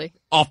 clearly.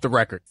 Off the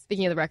record.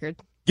 Speaking of the record.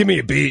 Give me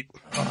a beat.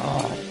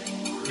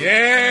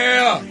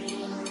 Yeah.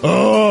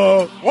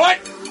 Oh. What?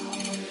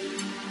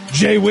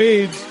 Jay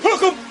Weeds.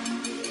 Hook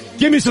him.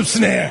 Give me some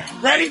snare.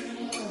 Ready?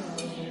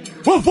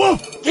 Woof,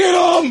 woof.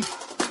 Get him.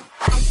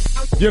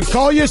 You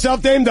call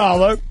yourself Dame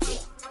Dollar.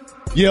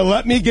 You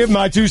let me give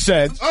my 2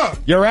 cents.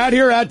 You're out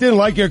here acting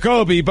like you're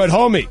Kobe, but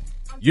homie,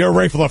 you're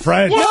Ray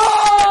LaFrance.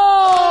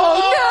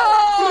 Oh,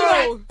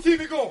 no!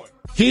 Keep it going.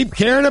 Keep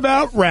caring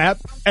about rap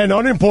and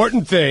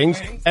unimportant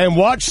things and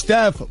watch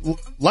Steph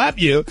lap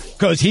you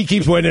because he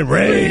keeps winning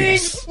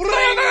rings.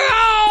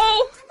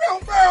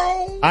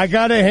 I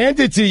gotta hand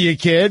it to you,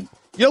 kid.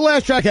 Your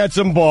last track had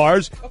some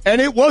bars,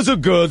 and it was a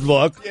good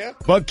look,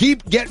 but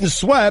keep getting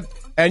swept,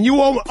 and you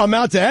won't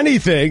amount to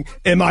anything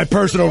in my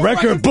personal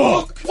record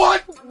book.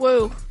 What?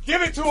 Woo.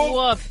 Give it to him.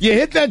 Woof. You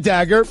hit that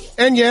dagger,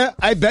 and yeah,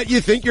 I bet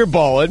you think you're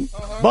balling,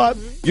 but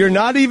you're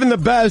not even the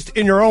best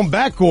in your own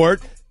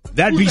backcourt.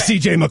 That'd be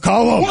C.J.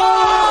 McCollum.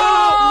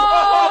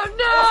 Oh,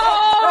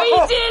 no! He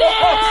did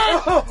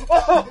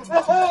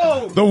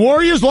it! The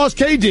Warriors lost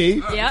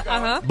KD,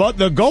 Yeah, but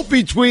the gulf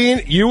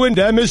between you and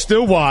them is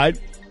still wide.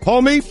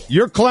 Homie,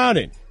 you're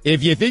clowning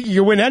if you think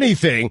you can win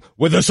anything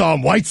with us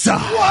on Whiteside.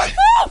 What?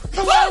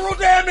 Collateral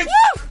damage.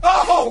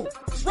 Oh,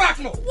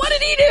 shrapnel. What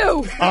did he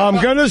do?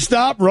 I'm going to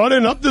stop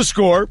running up the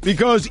score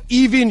because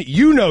even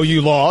you know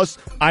you lost.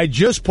 I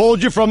just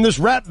pulled you from this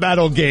rap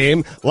battle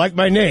game like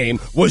my name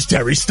was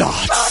Terry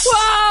Stotts.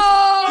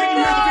 Whoa! Can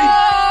you hear the beat?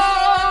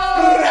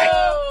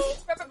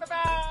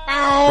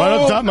 Right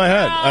up the top of my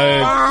head.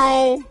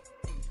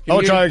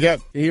 I'll try again.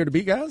 Can you hear the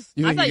beat, guys?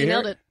 I thought you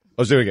nailed it.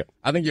 Let's do it again.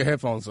 I think your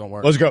headphones don't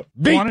work. Let's go.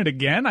 Beat. Want it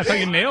again? I thought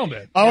you nailed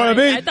it. I want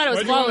to beat. I thought it was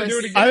Why'd you want to flawless. do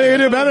it again? I think I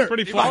did better.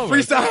 Pretty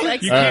flawless.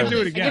 Freestyle. You can't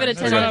do it again. Give it a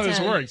 10 That's not out how of this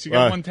 10. works. You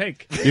got one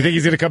take. You think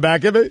he's going to come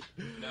back at me?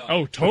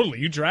 Oh, totally.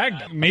 You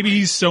dragged him. Maybe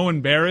he's so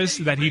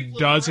embarrassed that he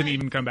doesn't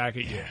even come back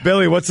at you.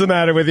 Billy, what's the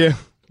matter with you?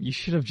 You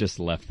should have just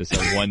left this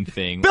at one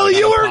thing. Billy,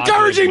 you were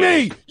encouraging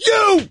me!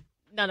 You!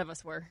 None of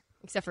us were,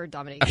 except for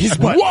Dominique. He's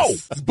buttless. Whoa!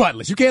 He's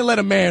buttless. You can't let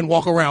a man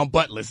walk around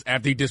buttless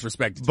after he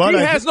disrespected you.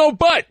 He has no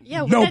butt.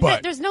 Yeah, no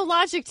butt. There's no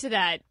logic to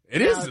that.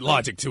 It is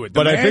logic to it.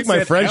 But I think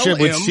my friendship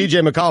with C.J.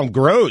 McCollum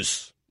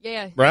grows.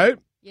 Yeah. Right?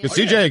 Because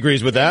C.J.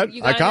 agrees with that.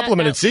 I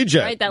complimented C.J.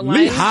 Right, that Me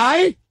line.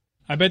 high?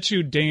 I bet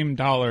you Dame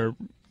Dollar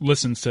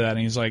listens to that and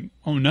he's like,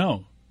 oh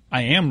no,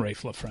 I am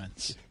Rafe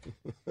LaFrance.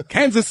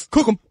 Kansas,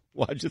 cook 'em.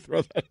 Why'd you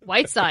throw that?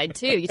 Whiteside,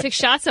 too. You took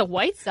shots at You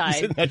Whiteside.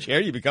 sit in that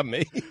chair, you become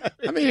me.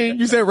 I mean,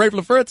 you said Rafe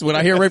LaFrance. When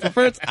I hear Rafe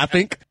LaFrance, I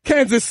think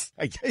Kansas.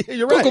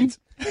 You're right.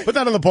 Put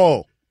that on the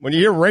poll. When you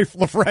hear Rafe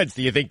LaFrance,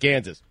 do you think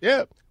Kansas?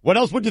 Yeah. What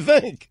else would you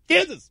think?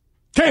 Kansas.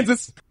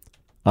 Kansas.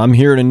 I'm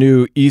hearing a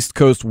new East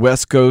Coast,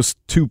 West Coast,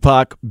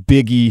 Tupac,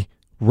 Biggie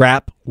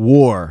rap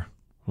war.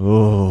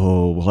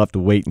 Oh, we'll have to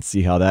wait and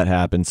see how that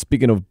happens.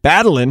 Speaking of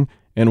battling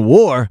and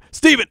war,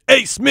 Stephen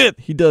A. Smith,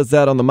 he does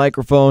that on the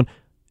microphone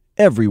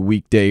every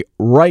weekday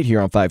right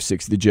here on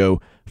 560 The Joe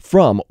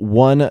from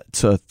 1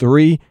 to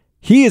 3.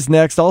 He is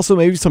next. Also,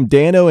 maybe some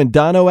Dano and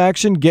Dono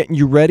action getting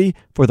you ready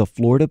for the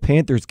Florida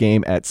Panthers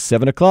game at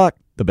 7 o'clock.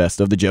 The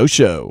Best of the Joe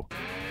Show.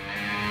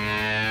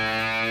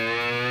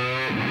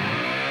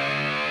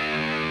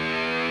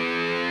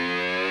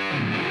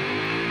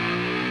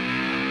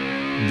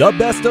 The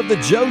Best of the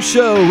Joe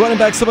Show, running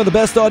back some of the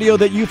best audio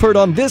that you've heard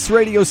on this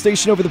radio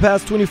station over the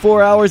past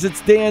 24 hours. It's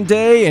Dan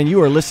Day, and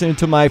you are listening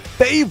to my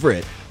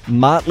favorite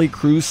Motley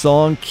Crue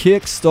song,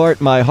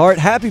 Kickstart My Heart.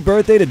 Happy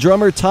birthday to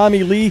drummer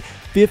Tommy Lee,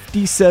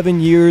 57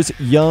 years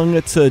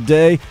young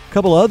today. A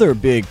couple other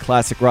big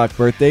classic rock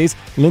birthdays.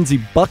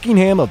 Lindsey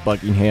Buckingham of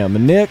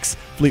Buckingham Nicks,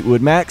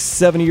 Fleetwood Mac,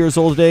 70 years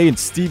old today, and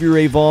Stevie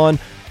Ray Vaughan,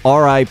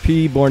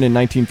 R.I.P., born in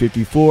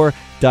 1954,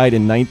 died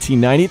in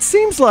 1990. It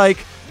seems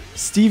like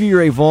Stevie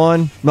Ray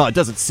Vaughan, no, it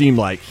doesn't seem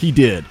like he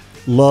did,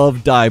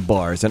 love dive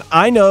bars. And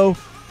I know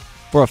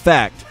for a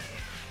fact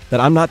that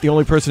I'm not the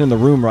only person in the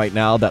room right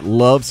now that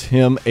loves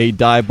him a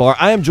dive bar.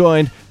 I am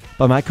joined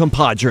by my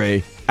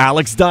compadre,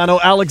 Alex Dono.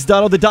 Alex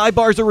Dono, the dive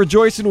bars are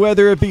rejoicing,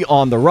 whether it be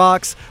On the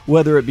Rocks,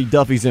 whether it be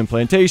Duffy's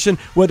Implantation,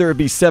 whether it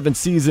be Seven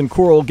Seas and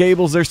Coral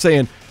Gables. They're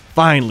saying,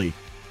 finally,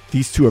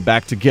 these two are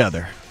back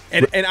together.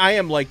 And I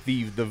am like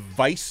the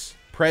vice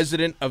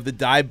president of the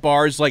dive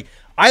bars. Like,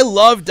 I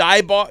love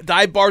dive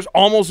bars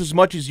almost as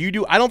much as you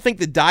do. I don't think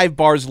the dive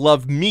bars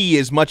love me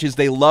as much as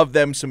they love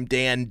them some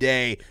Dan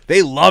Day.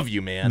 They love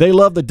you, man. They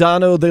love the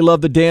Dono. They love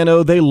the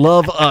Dano. They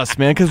love us,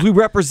 man, because we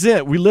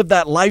represent. We live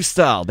that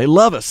lifestyle. They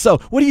love us. So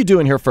what are you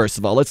doing here, first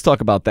of all? Let's talk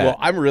about that. Well,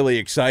 I'm really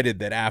excited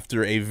that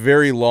after a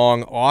very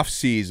long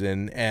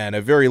offseason and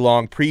a very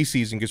long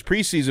preseason, because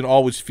preseason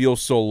always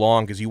feels so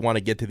long because you want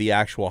to get to the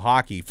actual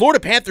hockey. Florida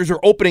Panthers are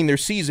opening their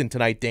season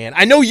tonight, Dan.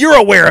 I know you're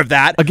aware of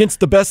that.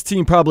 Against the best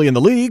team probably in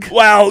the league.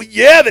 Well,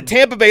 yeah, the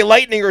Tampa Bay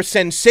Lightning are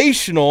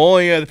sensational.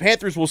 The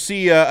Panthers will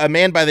see a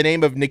man by the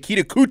name of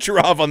Nikita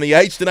Kucherov on the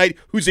ice tonight,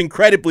 who's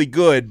incredibly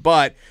good.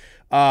 But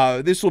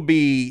this will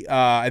be,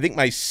 I think,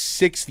 my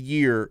 6th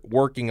year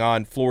working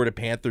on Florida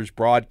Panthers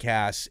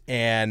broadcasts,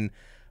 and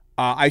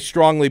I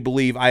strongly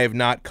believe I have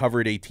not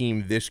covered a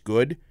team this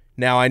good.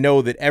 Now, I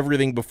know that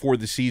everything before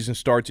the season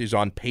starts is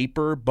on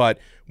paper, but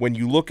when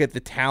you look at the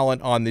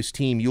talent on this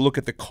team, you look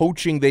at the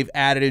coaching they've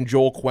added in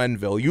Joel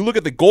Quenneville, you look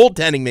at the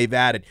goaltending they've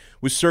added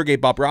with Sergei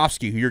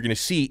Bobrovsky, who you're going to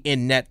see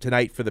in net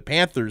tonight for the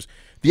Panthers,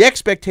 the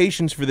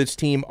expectations for this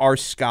team are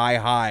sky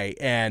high.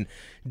 And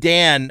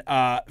Dan,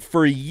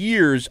 for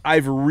years,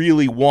 I've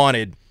really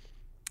wanted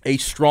a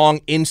strong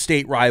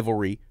in-state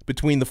rivalry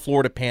between the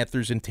Florida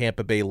Panthers and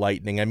Tampa Bay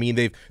Lightning. I mean,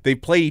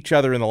 they've played each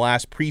other in the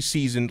last 3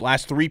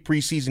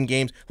 preseason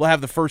games. They'll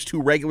have the first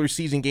 2 regular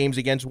season games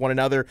against one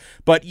another,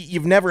 but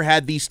you've never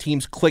had these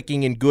teams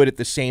clicking and good at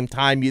the same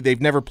time.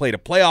 They've never played a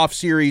playoff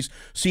series,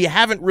 so you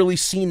haven't really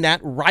seen that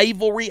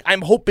rivalry.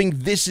 I'm hoping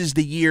this is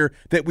the year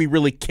that we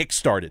really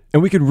kickstart it.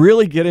 And we could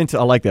really get into,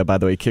 I like that, by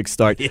the way,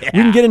 kickstart. Yeah.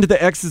 We can get into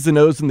the X's and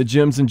O's and the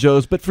Jims and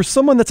Joes, but for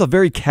someone that's a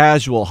very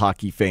casual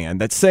hockey fan,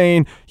 that's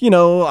saying,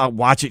 I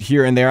watch it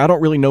here and there, I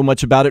don't really know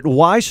much about it,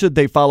 why should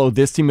they follow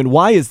this team, and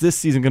why is this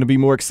season going to be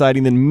more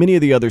exciting than many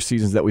of the other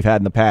seasons that we've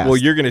had in the past? Well,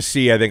 you're going to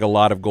see, I think, a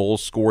lot of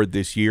goals scored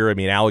this year. I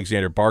mean,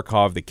 Alexander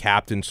Barkov, the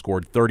captain,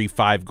 scored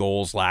 35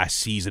 goals last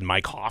season.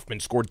 Mike Hoffman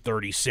scored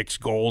 36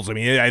 goals. I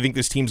mean, I think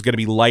this team's going to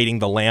be lighting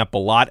the lamp a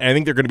lot, and I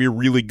think they're going to be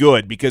really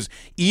good because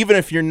even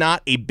if you're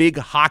not a big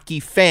hockey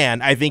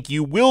fan, I think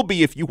you will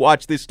be if you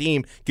watch this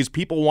team because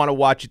people want to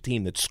watch a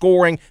team that's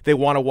scoring. They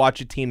want to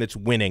watch a team that's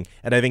winning,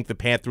 and I think the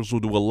Panthers will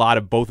do a lot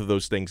of both of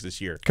those things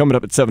this year. Coming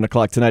up at 7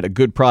 o'clock tonight, a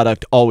good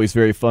product, always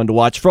very fun to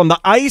watch. From the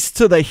ice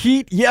to the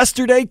heat,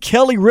 yesterday,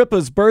 Kelly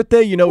Ripa's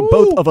birthday.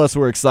 Both of us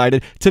were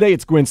excited. Today,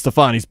 it's Gwen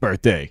Stefani's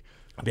birthday.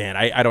 Man,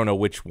 I don't know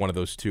which one of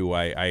those two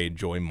I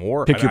enjoy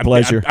more. Pick your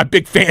pleasure. I'm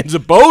big fans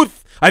of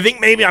both. I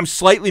think maybe I'm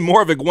slightly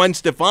more of a Gwen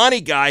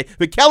Stefani guy,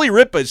 but Kelly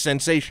Ripa is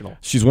sensational.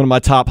 She's one of my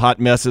top hot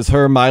messes.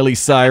 Her, Miley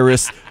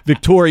Cyrus,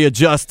 Victoria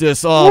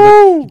Justice.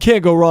 Oh, you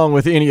can't go wrong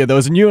with any of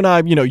those. And you and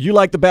I, you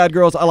like the bad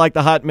girls. I like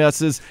the hot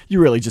messes. You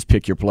really just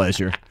pick your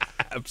pleasure.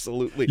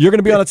 Absolutely. You're going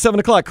to be on at 7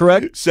 o'clock,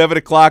 correct? 7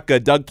 o'clock.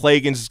 Doug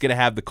Plagans is going to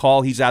have the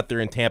call. He's out there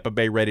in Tampa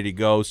Bay ready to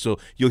go. So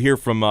you'll hear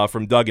from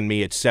Doug and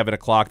me at 7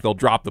 o'clock. They'll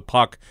drop the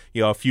puck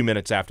a few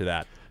minutes after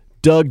that.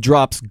 Doug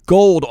drops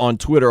gold on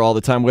Twitter all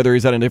the time, whether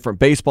he's at a different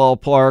baseball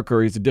park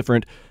or he's a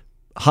different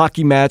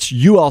hockey match.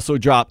 You also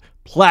drop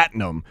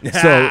platinum.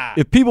 So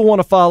if people want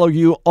to follow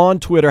you on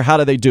Twitter, how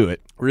do they do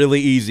it?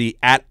 Really easy,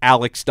 at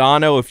Alex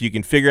Dono. If you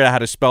can figure out how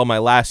to spell my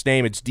last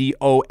name, it's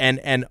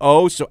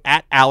Donno. So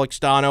at Alex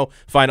Dono,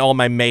 find all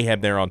my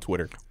mayhem there on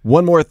Twitter.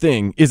 One more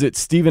thing. Is it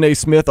Stephen A.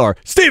 Smith or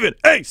Stephen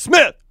A.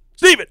 Smith?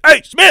 Stephen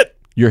A. Smith!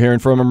 You're hearing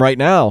from him right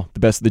now. The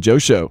Best of the Joe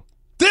Show.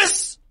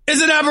 This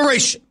is an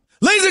aberration.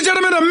 Ladies and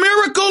gentlemen, a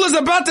miracle is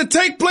about to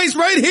take place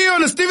right here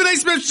on the Stephen A.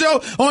 Smith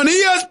Show on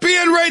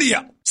ESPN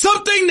Radio.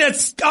 Something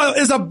that's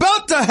is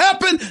about to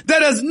happen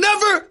that has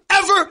never,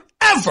 ever,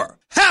 ever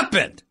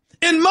happened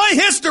in my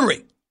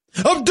history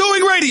of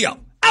doing radio.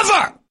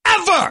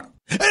 Ever.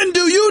 And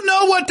do you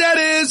know what that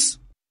is?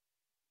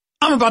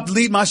 I'm about to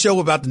lead my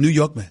show about the New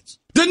York Mets.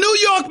 The New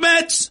York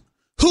Mets,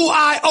 who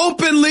I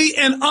openly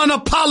and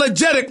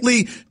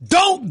unapologetically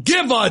don't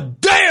give a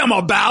damn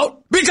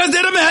about because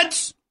they're the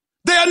Mets.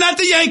 They are not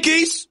the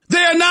Yankees.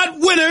 They are not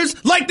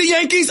winners like the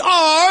Yankees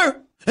are.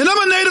 And I'm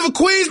a native of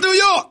Queens, New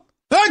York.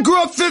 I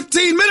grew up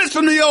 15 minutes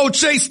from the old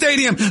Chase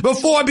Stadium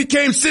before it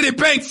became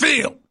Citibank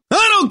Field.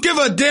 I don't give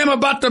a damn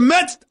about the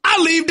Mets. I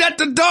leave that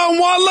to Don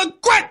Juan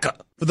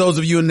LaGreca. For those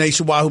of you in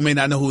Nationwide who may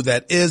not know who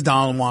that is,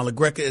 Don Juan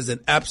LaGreca is an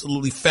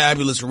absolutely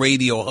fabulous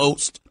radio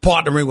host,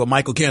 partnering with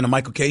Michael K on the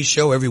Michael K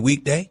Show every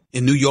weekday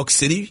in New York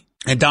City.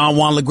 And Don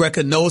Juan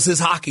LaGreca knows his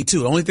hockey, too.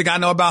 The only thing I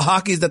know about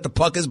hockey is that the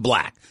puck is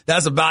black.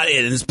 That's about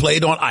it, and it's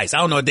played on ice. I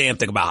don't know a damn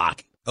thing about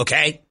hockey.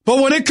 okay?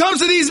 But when it comes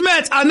to these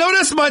Mets, I know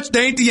this much,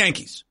 they ain't the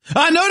Yankees.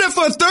 I know that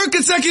for a third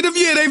consecutive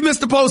year, they've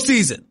missed the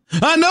postseason.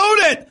 I know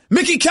that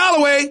Mickey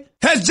Callaway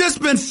has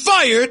just been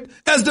fired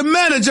as the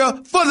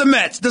manager for the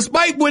Mets,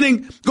 despite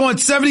going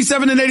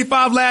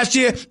 77-85 last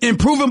year,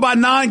 improving by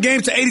 9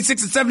 games to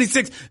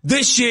 86-76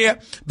 this year,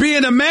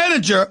 being a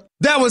manager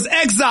that was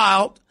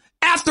exiled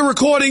after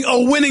recording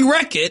a winning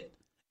record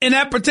in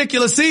that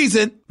particular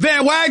season.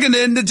 Van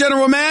Wagenen, the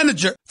general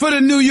manager for the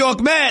New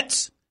York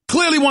Mets,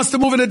 clearly wants to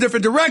move in a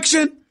different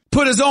direction,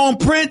 put his own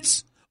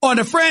prints on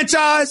the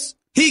franchise.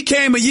 He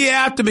came a year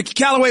after Mickey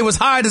Callaway was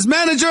hired as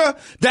manager.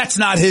 That's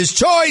not his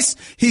choice.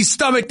 He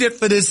stomached it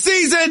for this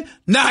season.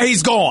 Now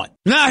he's gone.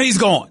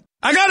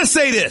 I gotta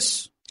say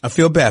this. I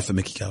feel bad for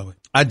Mickey Callaway.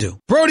 I do.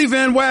 Brody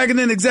Van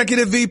Wagenen,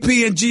 executive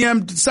VP and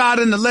GM,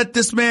 deciding to let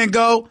this man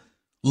go.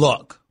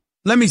 Look,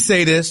 let me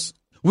say this.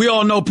 We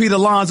all know Pete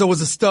Alonso was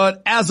a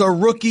stud as a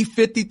rookie,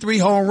 53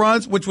 home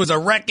runs, which was a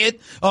record,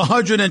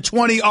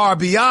 120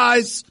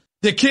 RBIs.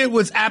 The kid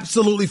was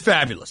absolutely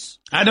fabulous.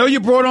 I know you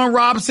brought on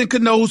Robinson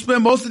Cano, who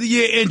spent most of the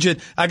year injured.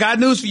 I got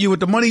news for you. With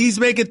the money he's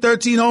making,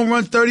 13 home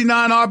runs,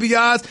 39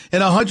 RBIs,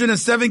 and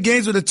 107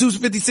 games with a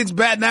 256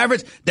 batting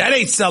average, that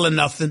ain't selling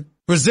nothing.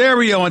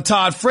 Rosario and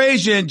Todd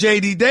Frazier and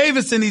J.D.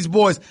 Davis and these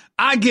boys,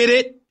 I get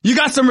it. You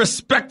got some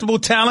respectable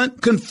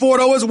talent.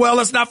 Conforto as well.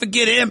 Let's not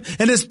forget him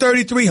and his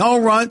 33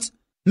 home runs.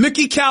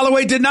 Mickey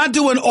Callaway did not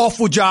do an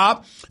awful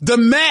job. The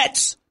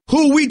Mets,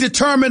 who we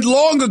determined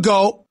long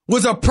ago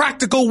was a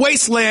practical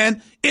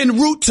wasteland en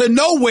route to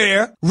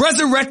nowhere,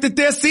 resurrected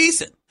their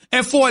season.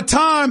 And for a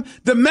time,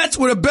 the Mets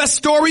were the best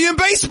story in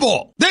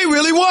baseball. They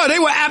really were. They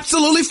were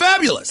absolutely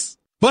fabulous.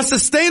 But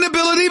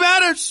sustainability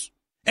matters.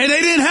 And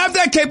they didn't have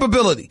that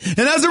capability. And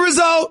as a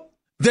result,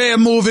 they're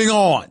moving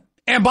on.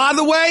 And by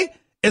the way,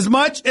 as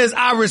much as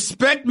I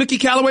respect Mickey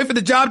Callaway for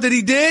the job that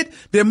he did,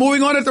 they're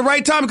moving on at the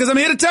right time, because I'm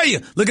here to tell you,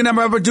 looking at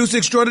my producer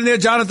extraordinaire,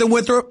 Jonathan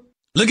Winthrop,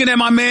 looking at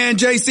my man,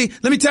 JC,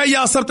 let me tell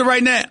y'all something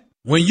right now.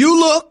 When you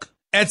look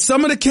at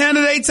some of the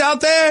candidates out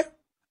there,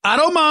 I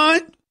don't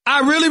mind.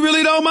 I really,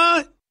 really don't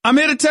mind. I'm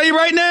here to tell you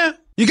right now.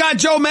 You got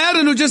Joe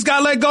Maddon, who just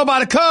got let go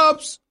by the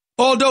Cubs,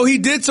 although he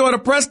did so at a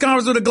press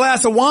conference with a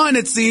glass of wine,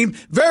 it seemed,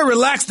 very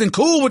relaxed and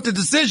cool with the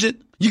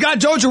decision. You got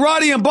Joe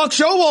Girardi and Buck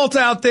Showalter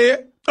out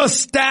there,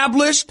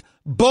 established,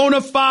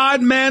 bona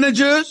fide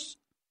managers.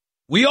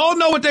 We all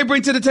know what they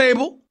bring to the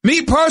table.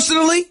 Me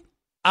personally,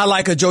 I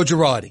like a Joe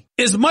Girardi.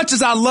 As much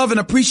as I love and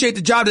appreciate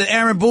the job that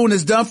Aaron Boone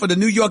has done for the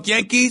New York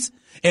Yankees,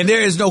 and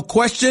there is no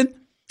question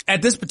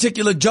at this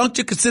particular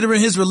juncture,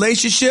 considering his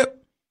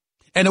relationship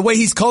and the way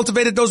he's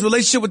cultivated those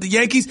relationships with the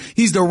Yankees,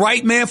 he's the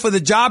right man for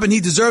the job, and he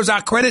deserves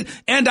our credit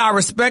and our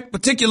respect,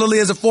 particularly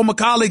as a former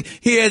colleague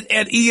here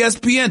at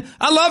ESPN.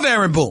 I love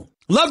Aaron Boone.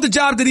 Love the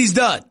job that he's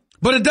done.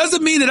 But it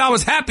doesn't mean that I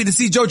was happy to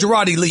see Joe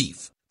Girardi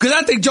leave, because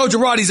I think Joe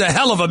Girardi's a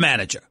hell of a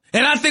manager.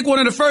 And I think one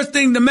of the first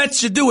things the Mets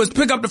should do is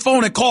pick up the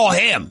phone and call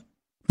him.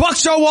 Buck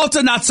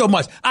Showalter, not so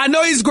much. I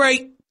know he's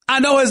great. I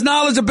know his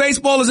knowledge of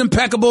baseball is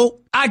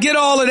impeccable. I get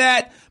all of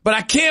that, but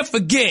I can't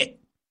forget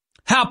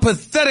how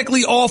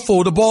pathetically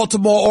awful the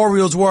Baltimore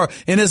Orioles were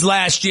in his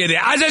last year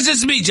there. That's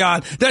just me,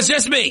 John. That's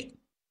just me.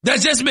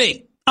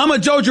 I'm a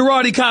Joe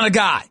Girardi kind of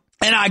guy.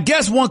 And I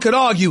guess one could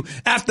argue,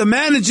 after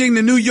managing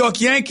the New York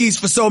Yankees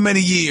for so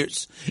many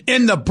years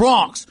in the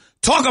Bronx,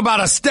 talk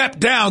about a step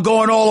down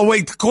going all the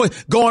way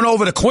going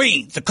over to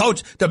Queens, the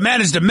coach to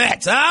manage the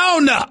Mets. I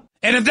don't know.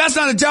 And if that's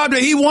not a job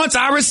that he wants,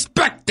 I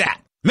respect that.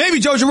 Maybe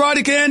Joe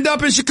Girardi can end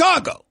up in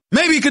Chicago.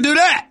 Maybe he could do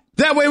that.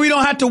 That way we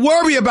don't have to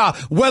worry about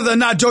whether or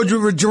not Joe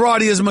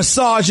Girardi is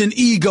massaging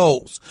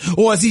egos,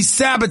 or is he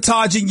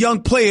sabotaging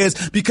young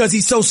players because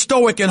he's so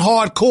stoic and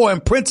hardcore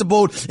and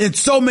principled in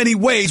so many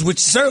ways, which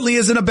certainly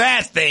isn't a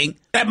bad thing.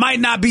 That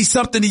might not be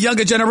something the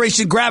younger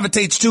generation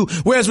gravitates to,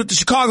 whereas with the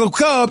Chicago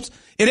Cubs,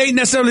 it ain't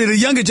necessarily the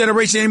younger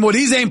generation anymore.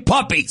 These ain't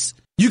puppies.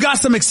 You got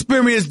some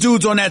experienced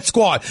dudes on that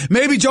squad.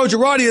 Maybe Joe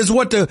Girardi is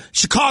what the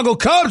Chicago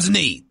Cubs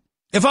need.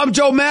 If I'm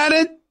Joe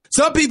Maddon,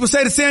 some people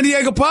say the San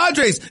Diego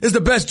Padres is the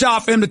best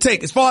job for him to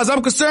take. As far as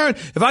I'm concerned,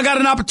 if I got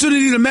an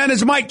opportunity to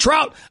manage Mike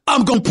Trout,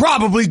 I'm going to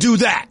probably do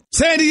that.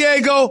 San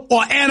Diego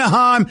or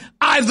Anaheim,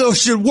 either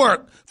should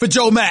work for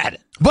Joe Maddon.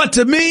 But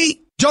to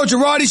me, Joe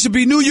Girardi should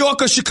be New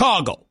York or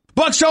Chicago.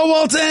 Buck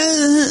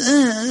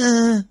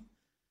Showalter,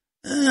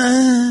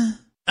 I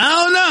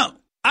don't know.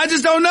 I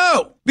just don't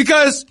know,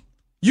 because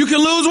you can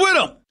lose with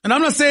him. And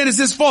I'm not saying it's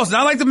his fault. It's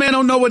not like the man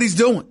don't know what he's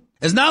doing.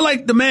 It's not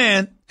like the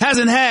man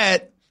hasn't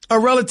had a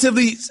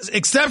relatively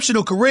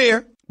exceptional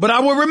career, but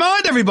I will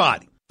remind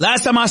everybody,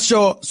 last time I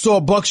saw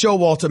Buck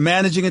Showalter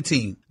managing a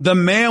team, the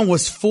man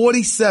was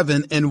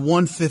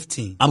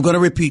 47-115. I'm going to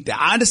repeat that.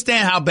 I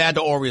understand how bad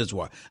the Orioles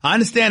were. I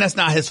understand that's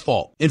not his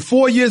fault. In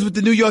 4 years with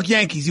the New York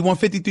Yankees, he won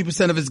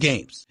 53% of his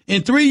games.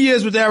 In 3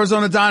 years with the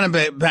Arizona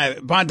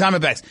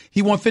Diamondbacks,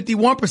 he won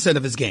 51%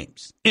 of his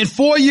games. In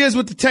 4 years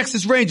with the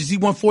Texas Rangers, he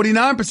won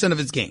 49% of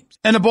his games.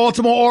 And the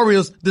Baltimore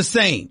Orioles, the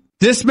same.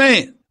 This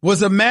man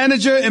was a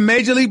manager in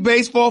Major League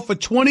Baseball for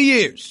 20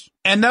 years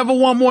and never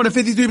won more than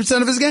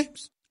 53% of his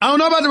games. I don't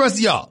know about the rest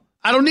of y'all.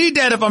 I don't need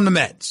that if I'm the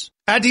Mets.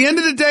 At the end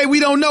of the day, we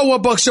don't know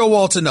what Buck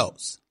Showalter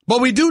knows. But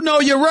we do know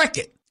your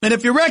record. And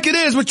if your record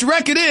is what your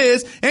record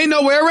is, ain't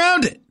no way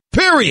around it.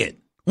 Period.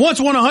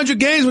 Once won 100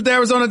 games with the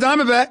Arizona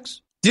Diamondbacks.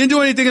 Didn't do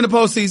anything in the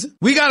postseason.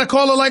 We got to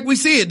call it like we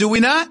see it, do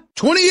we not?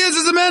 20 years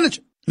as a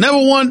manager. Never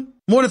won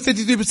more than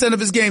 53% of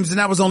his games, and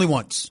that was only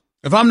once.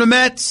 If I'm the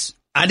Mets,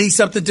 I need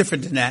something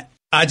different than that.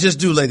 I just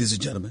do, ladies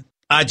and gentlemen.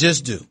 I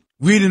just do.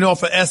 Reading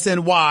off of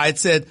SNY, it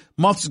said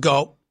months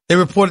ago, they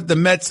reported the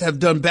Mets have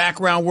done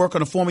background work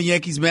on a former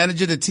Yankees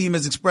manager. The team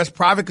has expressed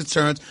private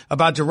concerns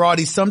about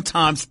Girardi's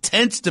sometimes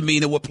tense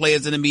demeanor with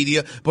players in the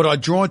media, but are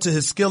drawn to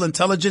his skill,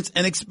 intelligence,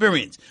 and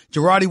experience.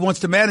 Girardi wants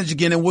to manage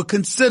again and would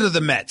consider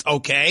the Mets.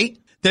 Okay.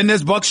 Then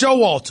there's Buck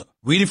Showalter.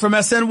 Reading from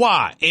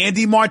SNY,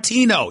 Andy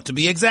Martino, to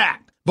be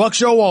exact. Buck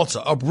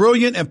Showalter, a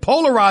brilliant and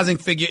polarizing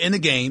figure in the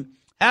game,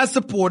 has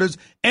supporters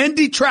and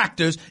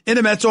detractors in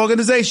the Mets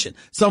organization.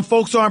 Some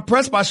folks are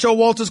impressed by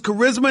Showalter's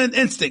charisma and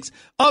instincts.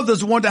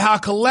 Others wonder how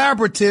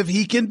collaborative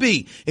he can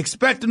be.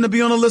 Expect him to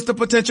be on a list of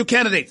potential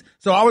candidates.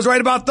 So I was right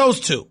about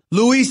those two.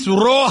 Luis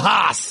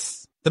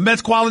Rojas, the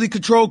Mets quality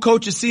control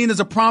coach, is seen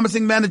as a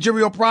promising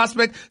managerial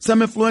prospect.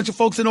 Some influential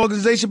folks in the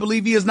organization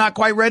believe he is not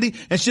quite ready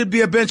and should be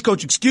a bench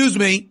coach. Excuse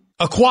me.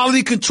 A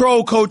quality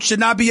control coach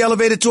should not be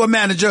elevated to a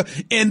manager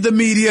in the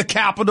media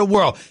capital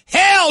world.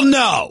 Hell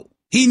no!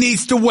 He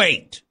needs to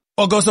wait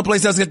or go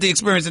someplace else, get the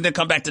experience, and then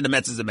come back to the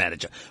Mets as a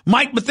manager.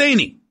 Mike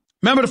Matheny,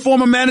 remember the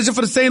former manager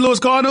for the St. Louis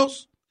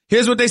Cardinals?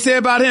 Here's what they say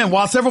about him.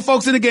 While several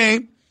folks in the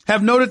game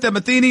have noted that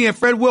Matheny and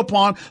Fred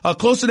Wilpon are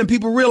closer than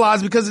people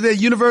realize because of their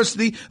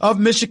University of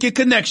Michigan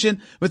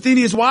connection,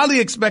 Matheny is widely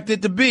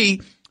expected to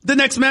be the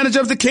next manager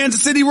of the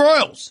Kansas City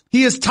Royals.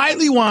 He is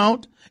tightly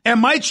wound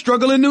and might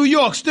struggle in New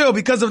York still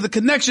because of the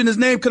connection his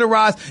name could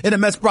arise in the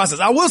Mets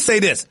process. I will say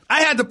this.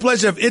 I had the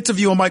pleasure of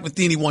interviewing Mike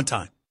Matheny one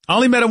time. I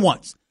only met him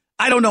once.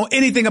 I don't know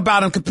anything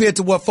about him compared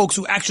to what folks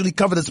who actually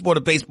cover the sport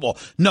of baseball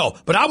know.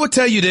 But I would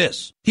tell you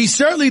this. He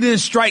certainly didn't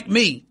strike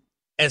me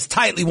as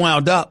tightly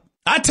wound up.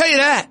 I tell you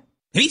that.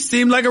 He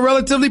seemed like a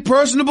relatively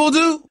personable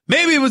dude.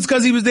 Maybe it was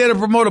because he was there to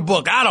promote a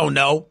book. I don't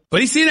know.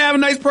 But he seemed to have a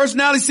nice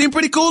personality. Seemed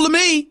pretty cool to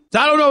me. So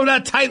I don't know if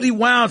that tightly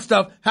wound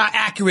stuff, how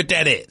accurate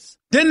that is.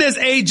 Then there's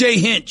A.J.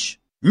 Hinch.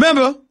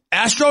 Remember,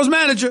 Astros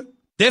manager.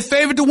 They're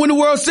favored to win the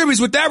World Series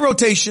with that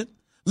rotation.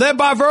 Led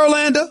by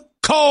Verlander,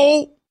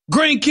 Cole,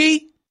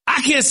 Greinke.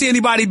 I can't see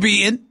anybody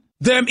beating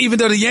them, even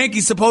though the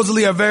Yankees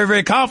supposedly are very,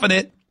 very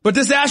confident. But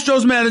this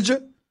Astros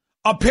manager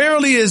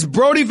apparently is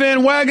Brodie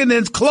Van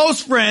Wagenen's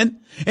close friend,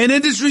 and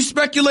industry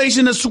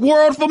speculation has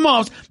swirled for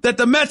months that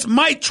the Mets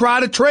might try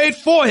to trade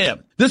for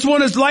him. This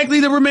one is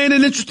likely to remain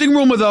an interesting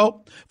rumor,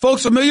 though.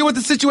 Folks familiar with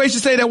the situation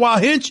say that while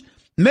Hinch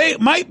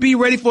might be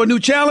ready for a new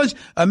challenge,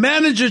 a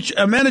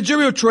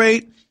managerial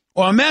trade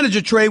or a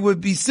manager trade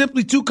would be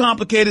simply too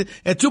complicated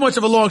and too much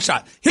of a long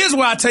shot. Here's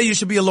where I tell you it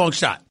should be a long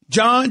shot.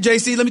 John,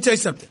 JC, let me tell you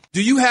something.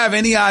 Do you have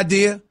any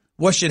idea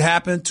what should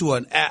happen to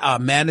a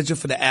manager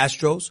for the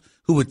Astros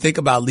who would think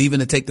about leaving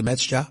to take the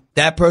Mets job?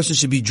 That person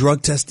should be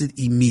drug tested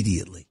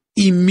immediately.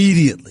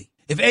 Immediately.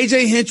 If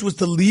A.J. Hinch was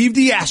to leave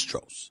the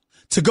Astros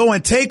to go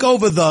and take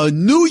over the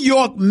New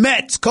York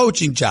Mets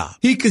coaching job,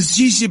 he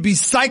should be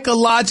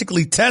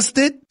psychologically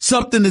tested.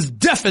 Something is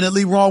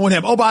definitely wrong with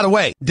him. Oh, by the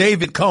way,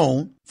 David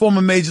Cone,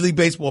 former Major League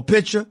Baseball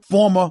pitcher,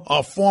 former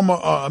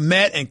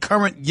Met and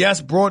current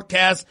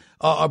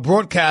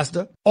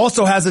broadcaster,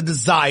 also has a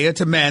desire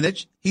to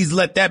manage. He's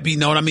let that be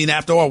known. I mean,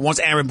 after all, once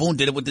Aaron Boone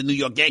did it with the New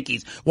York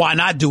Yankees, why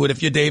not do it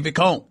if you're David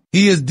Cone?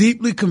 He is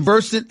deeply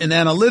conversant in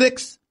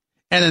analytics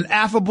and an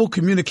affable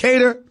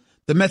communicator.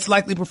 The Mets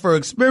likely prefer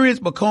experience,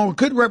 but Cone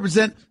could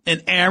represent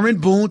an Aaron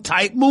Boone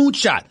type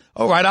moonshot.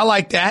 All right, I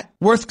like that.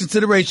 Worth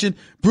consideration.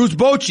 Bruce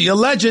Bochy, a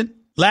legend,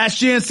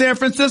 last year in San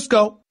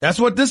Francisco. That's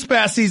what this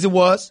past season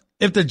was.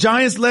 If the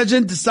Giants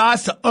legend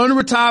decides to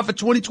unretire for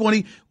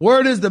 2020,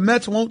 word is the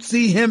Mets won't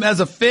see him as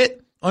a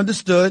fit.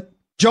 Understood.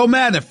 Joe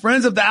Madden,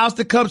 friends of the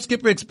ousted Cubs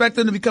skipper, expect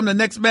him to become the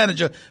next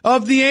manager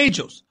of the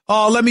Angels.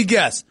 Oh, let me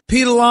guess.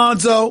 Pete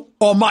Alonso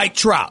or Mike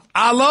Trout.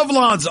 I love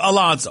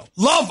Alonso.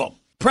 Love him.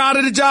 Proud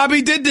of the job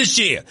he did this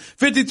year.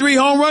 53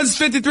 home runs,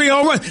 53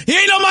 home runs. He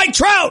ain't no Mike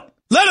Trout.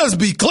 Let us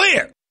be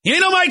clear. He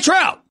ain't no Mike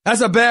Trout. That's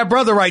a bad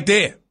brother right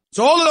there.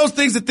 So all of those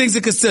things are things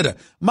to consider.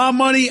 My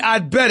money,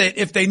 I'd bet it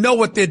if they know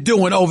what they're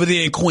doing over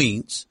there in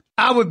Queens.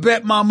 I would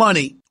bet my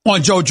money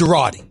on Joe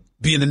Girardi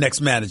being the next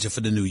manager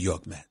for the New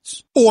York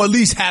Mets. Or at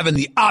least having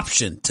the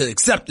option to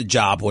accept the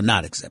job or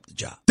not accept the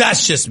job.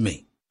 That's just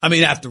me. I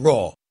mean, after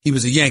all, he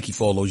was a Yankee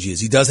for all those years.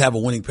 He does have a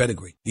winning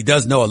pedigree. He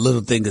does know a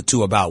little thing or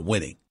two about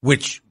winning,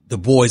 which the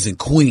boys in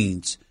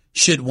Queens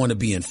should want to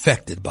be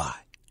infected by.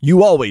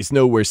 You always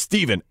know where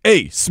Stephen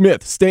A.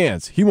 Smith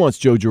stands. He wants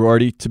Joe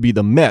Girardi to be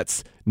the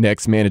Mets'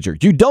 next manager.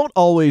 You don't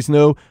always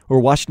know where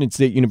Washington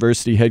State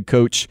University head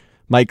coach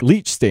Mike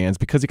Leach stands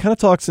because he kind of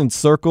talks in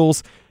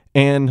circles,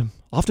 and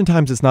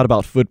oftentimes it's not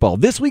about football.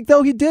 This week,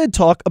 though, he did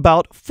talk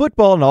about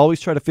football, and I always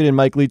try to fit in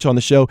Mike Leach on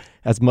the show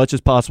as much as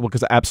possible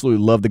because I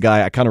absolutely love the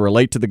guy. I kind of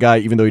relate to the guy,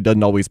 even though he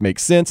doesn't always make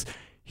sense.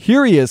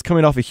 Here he is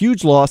coming off a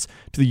huge loss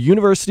to the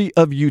University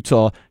of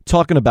Utah,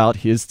 talking about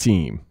his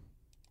team.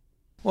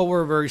 Well,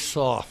 we're a very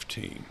soft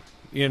team.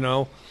 You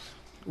know,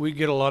 we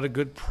get a lot of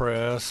good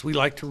press. We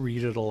like to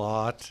read it a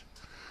lot.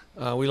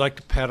 We like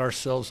to pat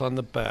ourselves on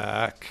the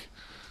back.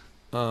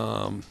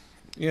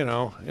 You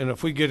know, and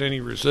if we get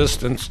any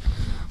resistance,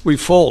 we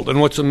fold.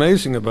 And what's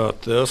amazing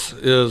about this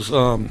is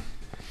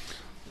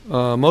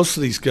most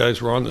of these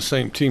guys were on the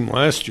same team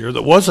last year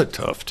that was a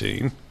tough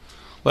team.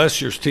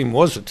 Last year's team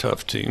was a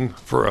tough team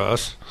for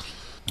us.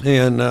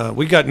 And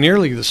we got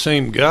nearly the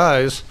same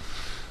guys,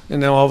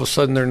 and now all of a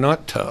sudden they're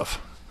not tough.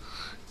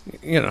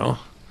 You know,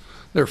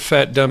 they're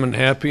fat, dumb, and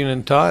happy and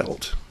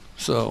entitled.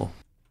 So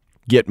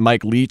get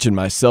Mike Leach and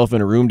myself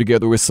in a room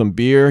together with some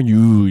beer,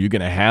 you're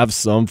going to have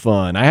some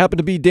fun. I happen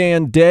to be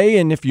Dan Day,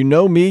 and if you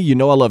know me, you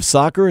know I love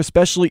soccer,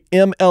 especially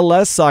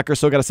MLS soccer.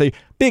 So I got to say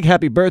big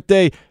happy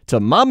birthday to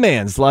my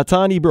man,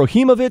 Zlatan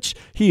Ibrahimovic.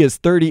 He is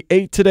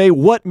 38 today.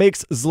 What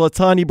makes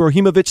Zlatan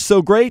Ibrahimovic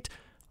so great?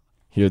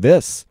 Hear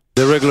this.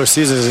 The regular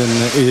season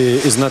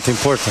is not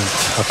important,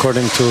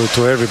 according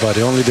to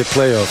everybody, only the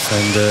playoff.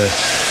 And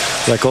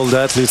like all the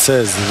athlete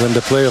says, when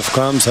the playoff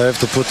comes, I have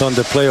to put on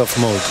the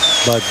playoff mode.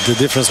 But the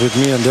difference with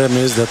me and them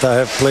is that I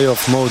have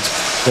playoff mode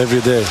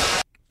every day.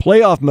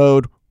 Playoff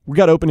mode. We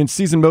got opening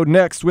season mode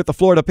next with the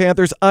Florida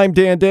Panthers. I'm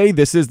Dan Day.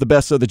 This is the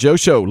Best of the Joe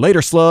Show.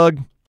 Later,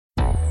 Slug.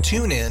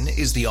 TuneIn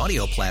is the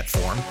audio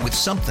platform with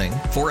something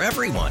for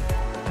everyone.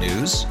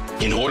 News.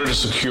 In order to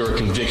secure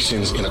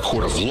convictions in a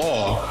court of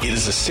law, it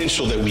is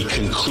essential that we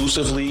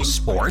conclusively.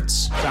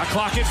 Sports. Shot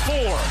clock at 4.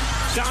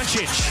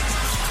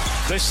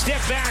 Doncic. The step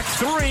back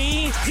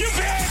 3. You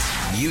bet.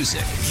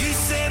 Music. You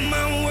set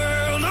my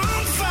world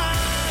on fire.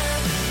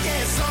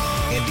 Yes,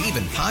 and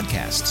even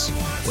podcasts.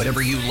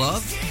 Whatever you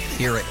love,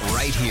 hear it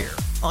right here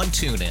on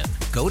TuneIn.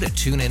 Go to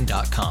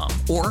TuneIn.com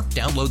or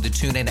download the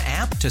TuneIn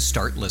app to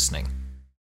start listening.